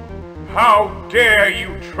 You! How dare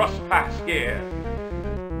you trespass here?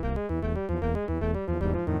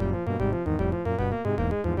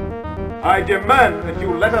 I demand that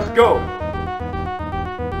you let us go.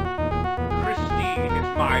 Christine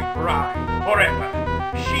is my bride forever.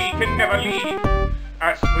 She can never leave.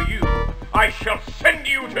 As for you, I shall send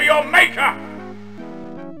you to your maker!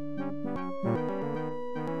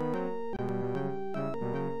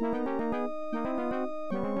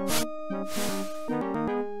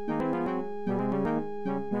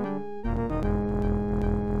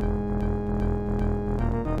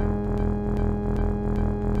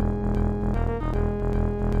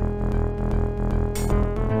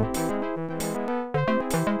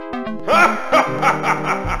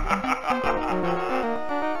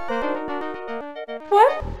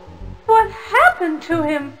 What happened to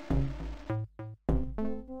him?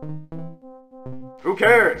 Who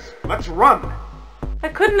cares? Let's run. I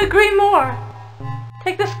couldn't agree more.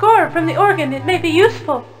 Take the score from the organ. It may be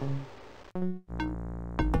useful.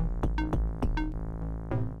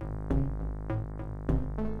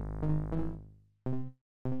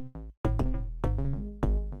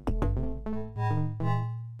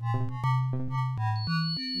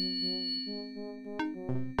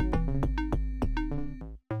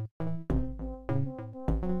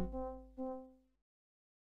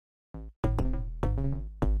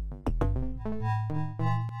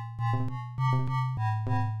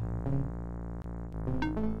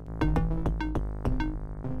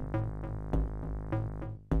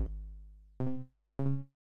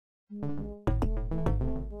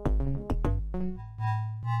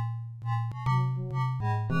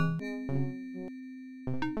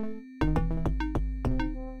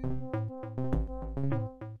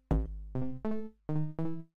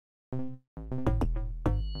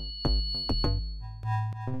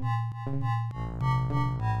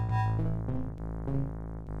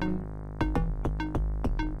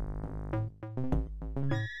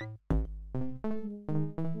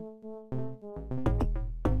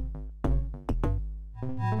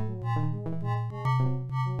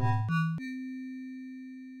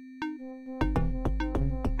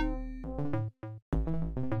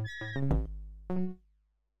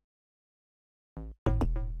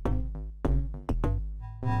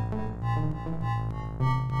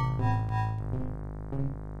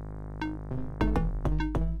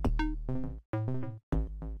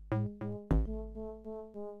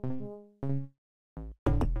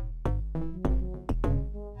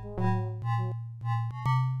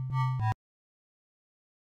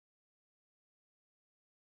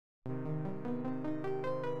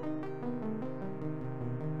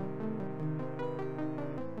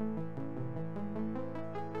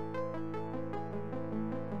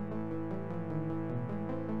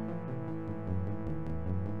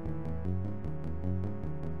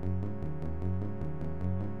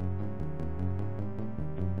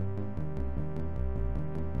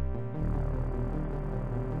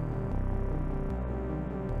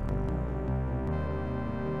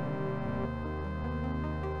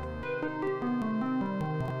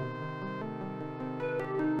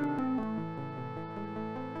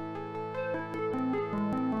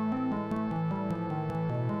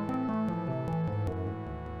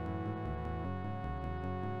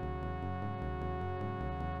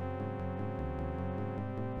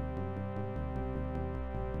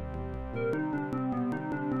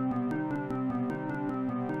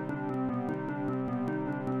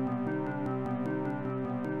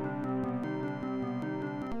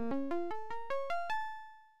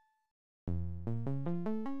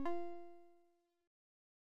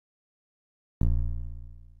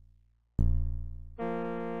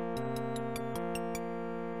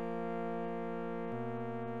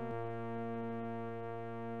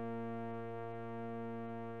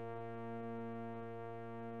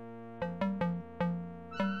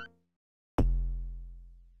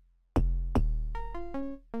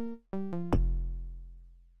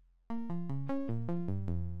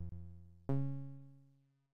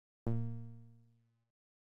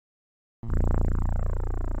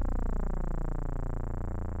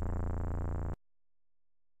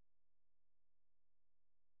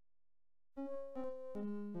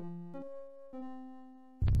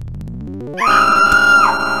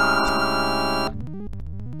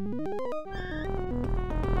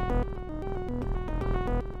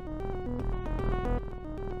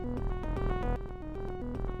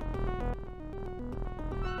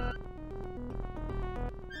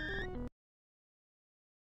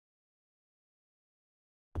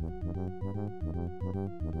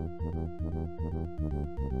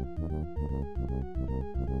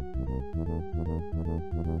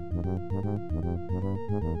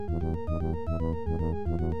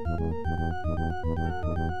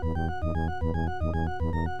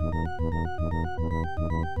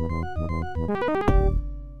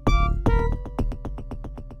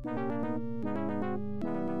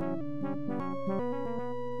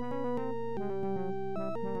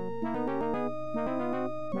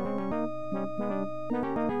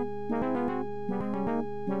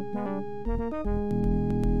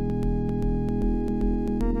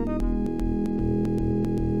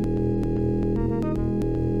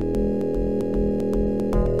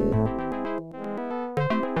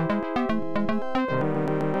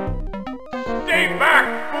 Stay back,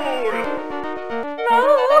 fool! No!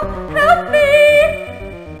 Help me!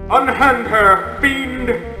 Unhand her, fiend!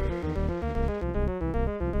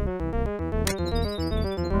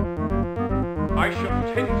 I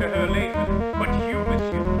shall tend to her later, but you,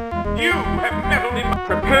 monsieur, you have meddled in my...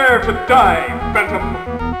 Prepare to die, phantom!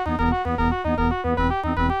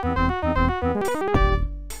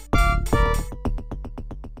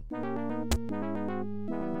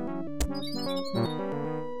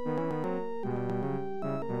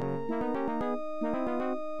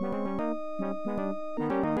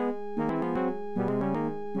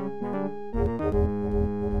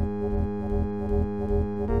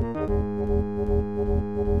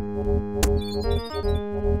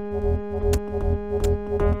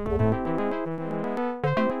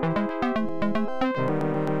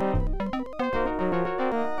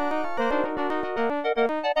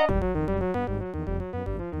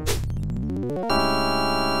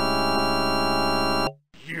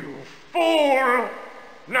 You fool!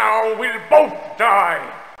 Now we'll both die!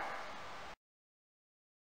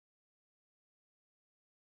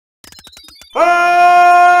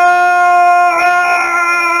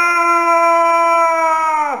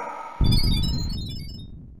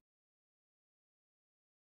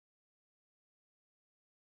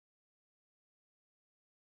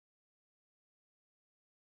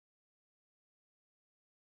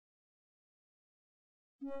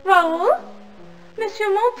 Raoul? Monsieur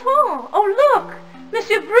Montand! Oh, look!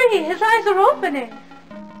 Monsieur Brie, his eyes are opening!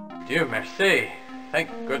 Dieu merci. Thank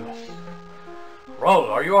goodness. Raoul,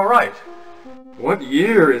 are you all right? What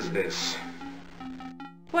year is this?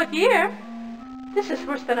 What year? This is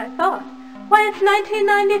worse than I thought. Why, it's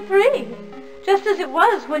 1993! Just as it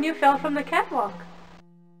was when you fell from the catwalk.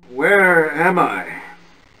 Where am I?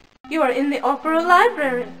 You are in the opera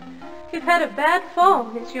library. You've had a bad fall,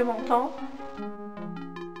 Monsieur Montand.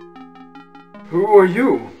 Who are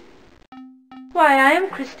you? Why, I am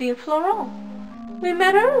Christine Florent. We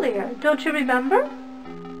met earlier, don't you remember?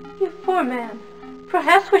 You poor man.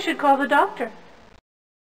 Perhaps we should call the doctor.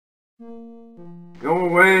 Go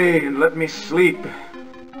away and let me sleep.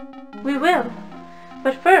 We will.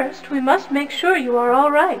 But first, we must make sure you are all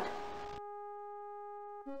right.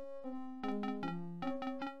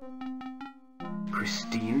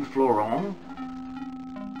 Christine Florent?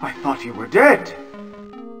 I thought you were dead.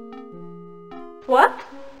 What?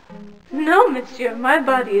 No, monsieur, my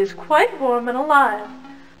body is quite warm and alive.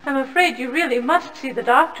 I'm afraid you really must see the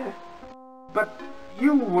doctor. But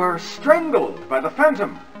you were strangled by the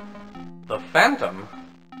phantom. The Phantom?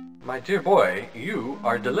 My dear boy, you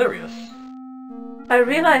are delirious. I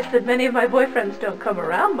realize that many of my boyfriends don't come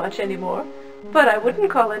around much anymore, but I wouldn't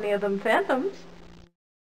call any of them phantoms.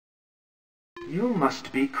 You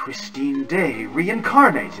must be Christine Day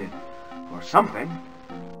reincarnated, or something.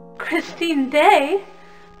 Christine Day?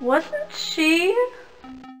 Wasn't she?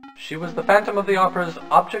 She was the Phantom of the Opera's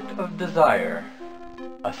object of desire.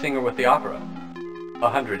 A singer with the opera.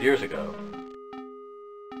 100 years ago.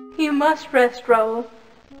 You must rest, Raoul.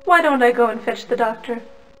 Why don't I go and fetch the doctor?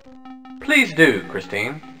 Please do,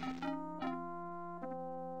 Christine.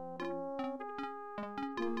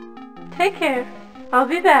 Take care. I'll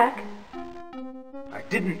be back. I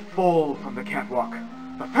didn't fall from the catwalk.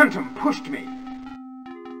 The phantom pushed me.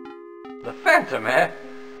 The Phantom, eh?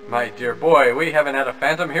 My dear boy, we haven't had a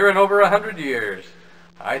phantom here in over 100 years.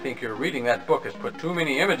 I think your reading that book has put too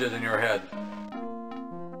many images in your head.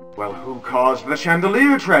 Well, who caused the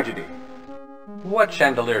chandelier tragedy? What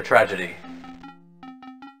chandelier tragedy?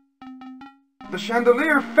 The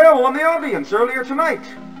chandelier fell on the audience earlier tonight.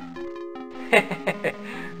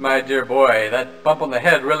 My dear boy, that bump on the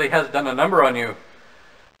head really has done a number on you.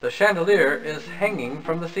 The chandelier is hanging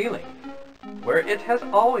from the ceiling, where it has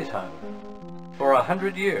always hung, for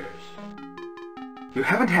 100 years. You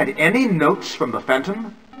haven't had any notes from the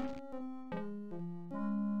phantom?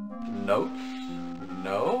 Notes?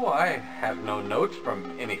 No, I have no notes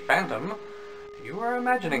from any phantom. You are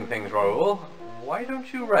imagining things, Raoul. Why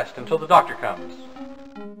don't you rest until the doctor comes?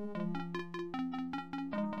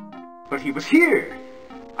 But he was here.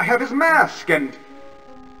 I have his mask and...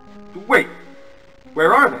 Wait,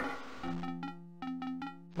 where are they?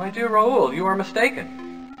 My dear Raoul, you are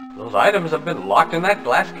mistaken. Those items have been locked in that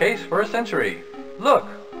glass case for a century. Look!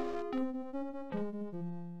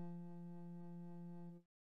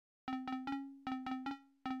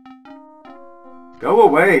 Go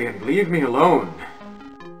away and leave me alone.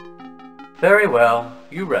 Very well,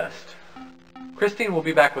 you rest. Christine will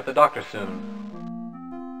be back with the doctor soon.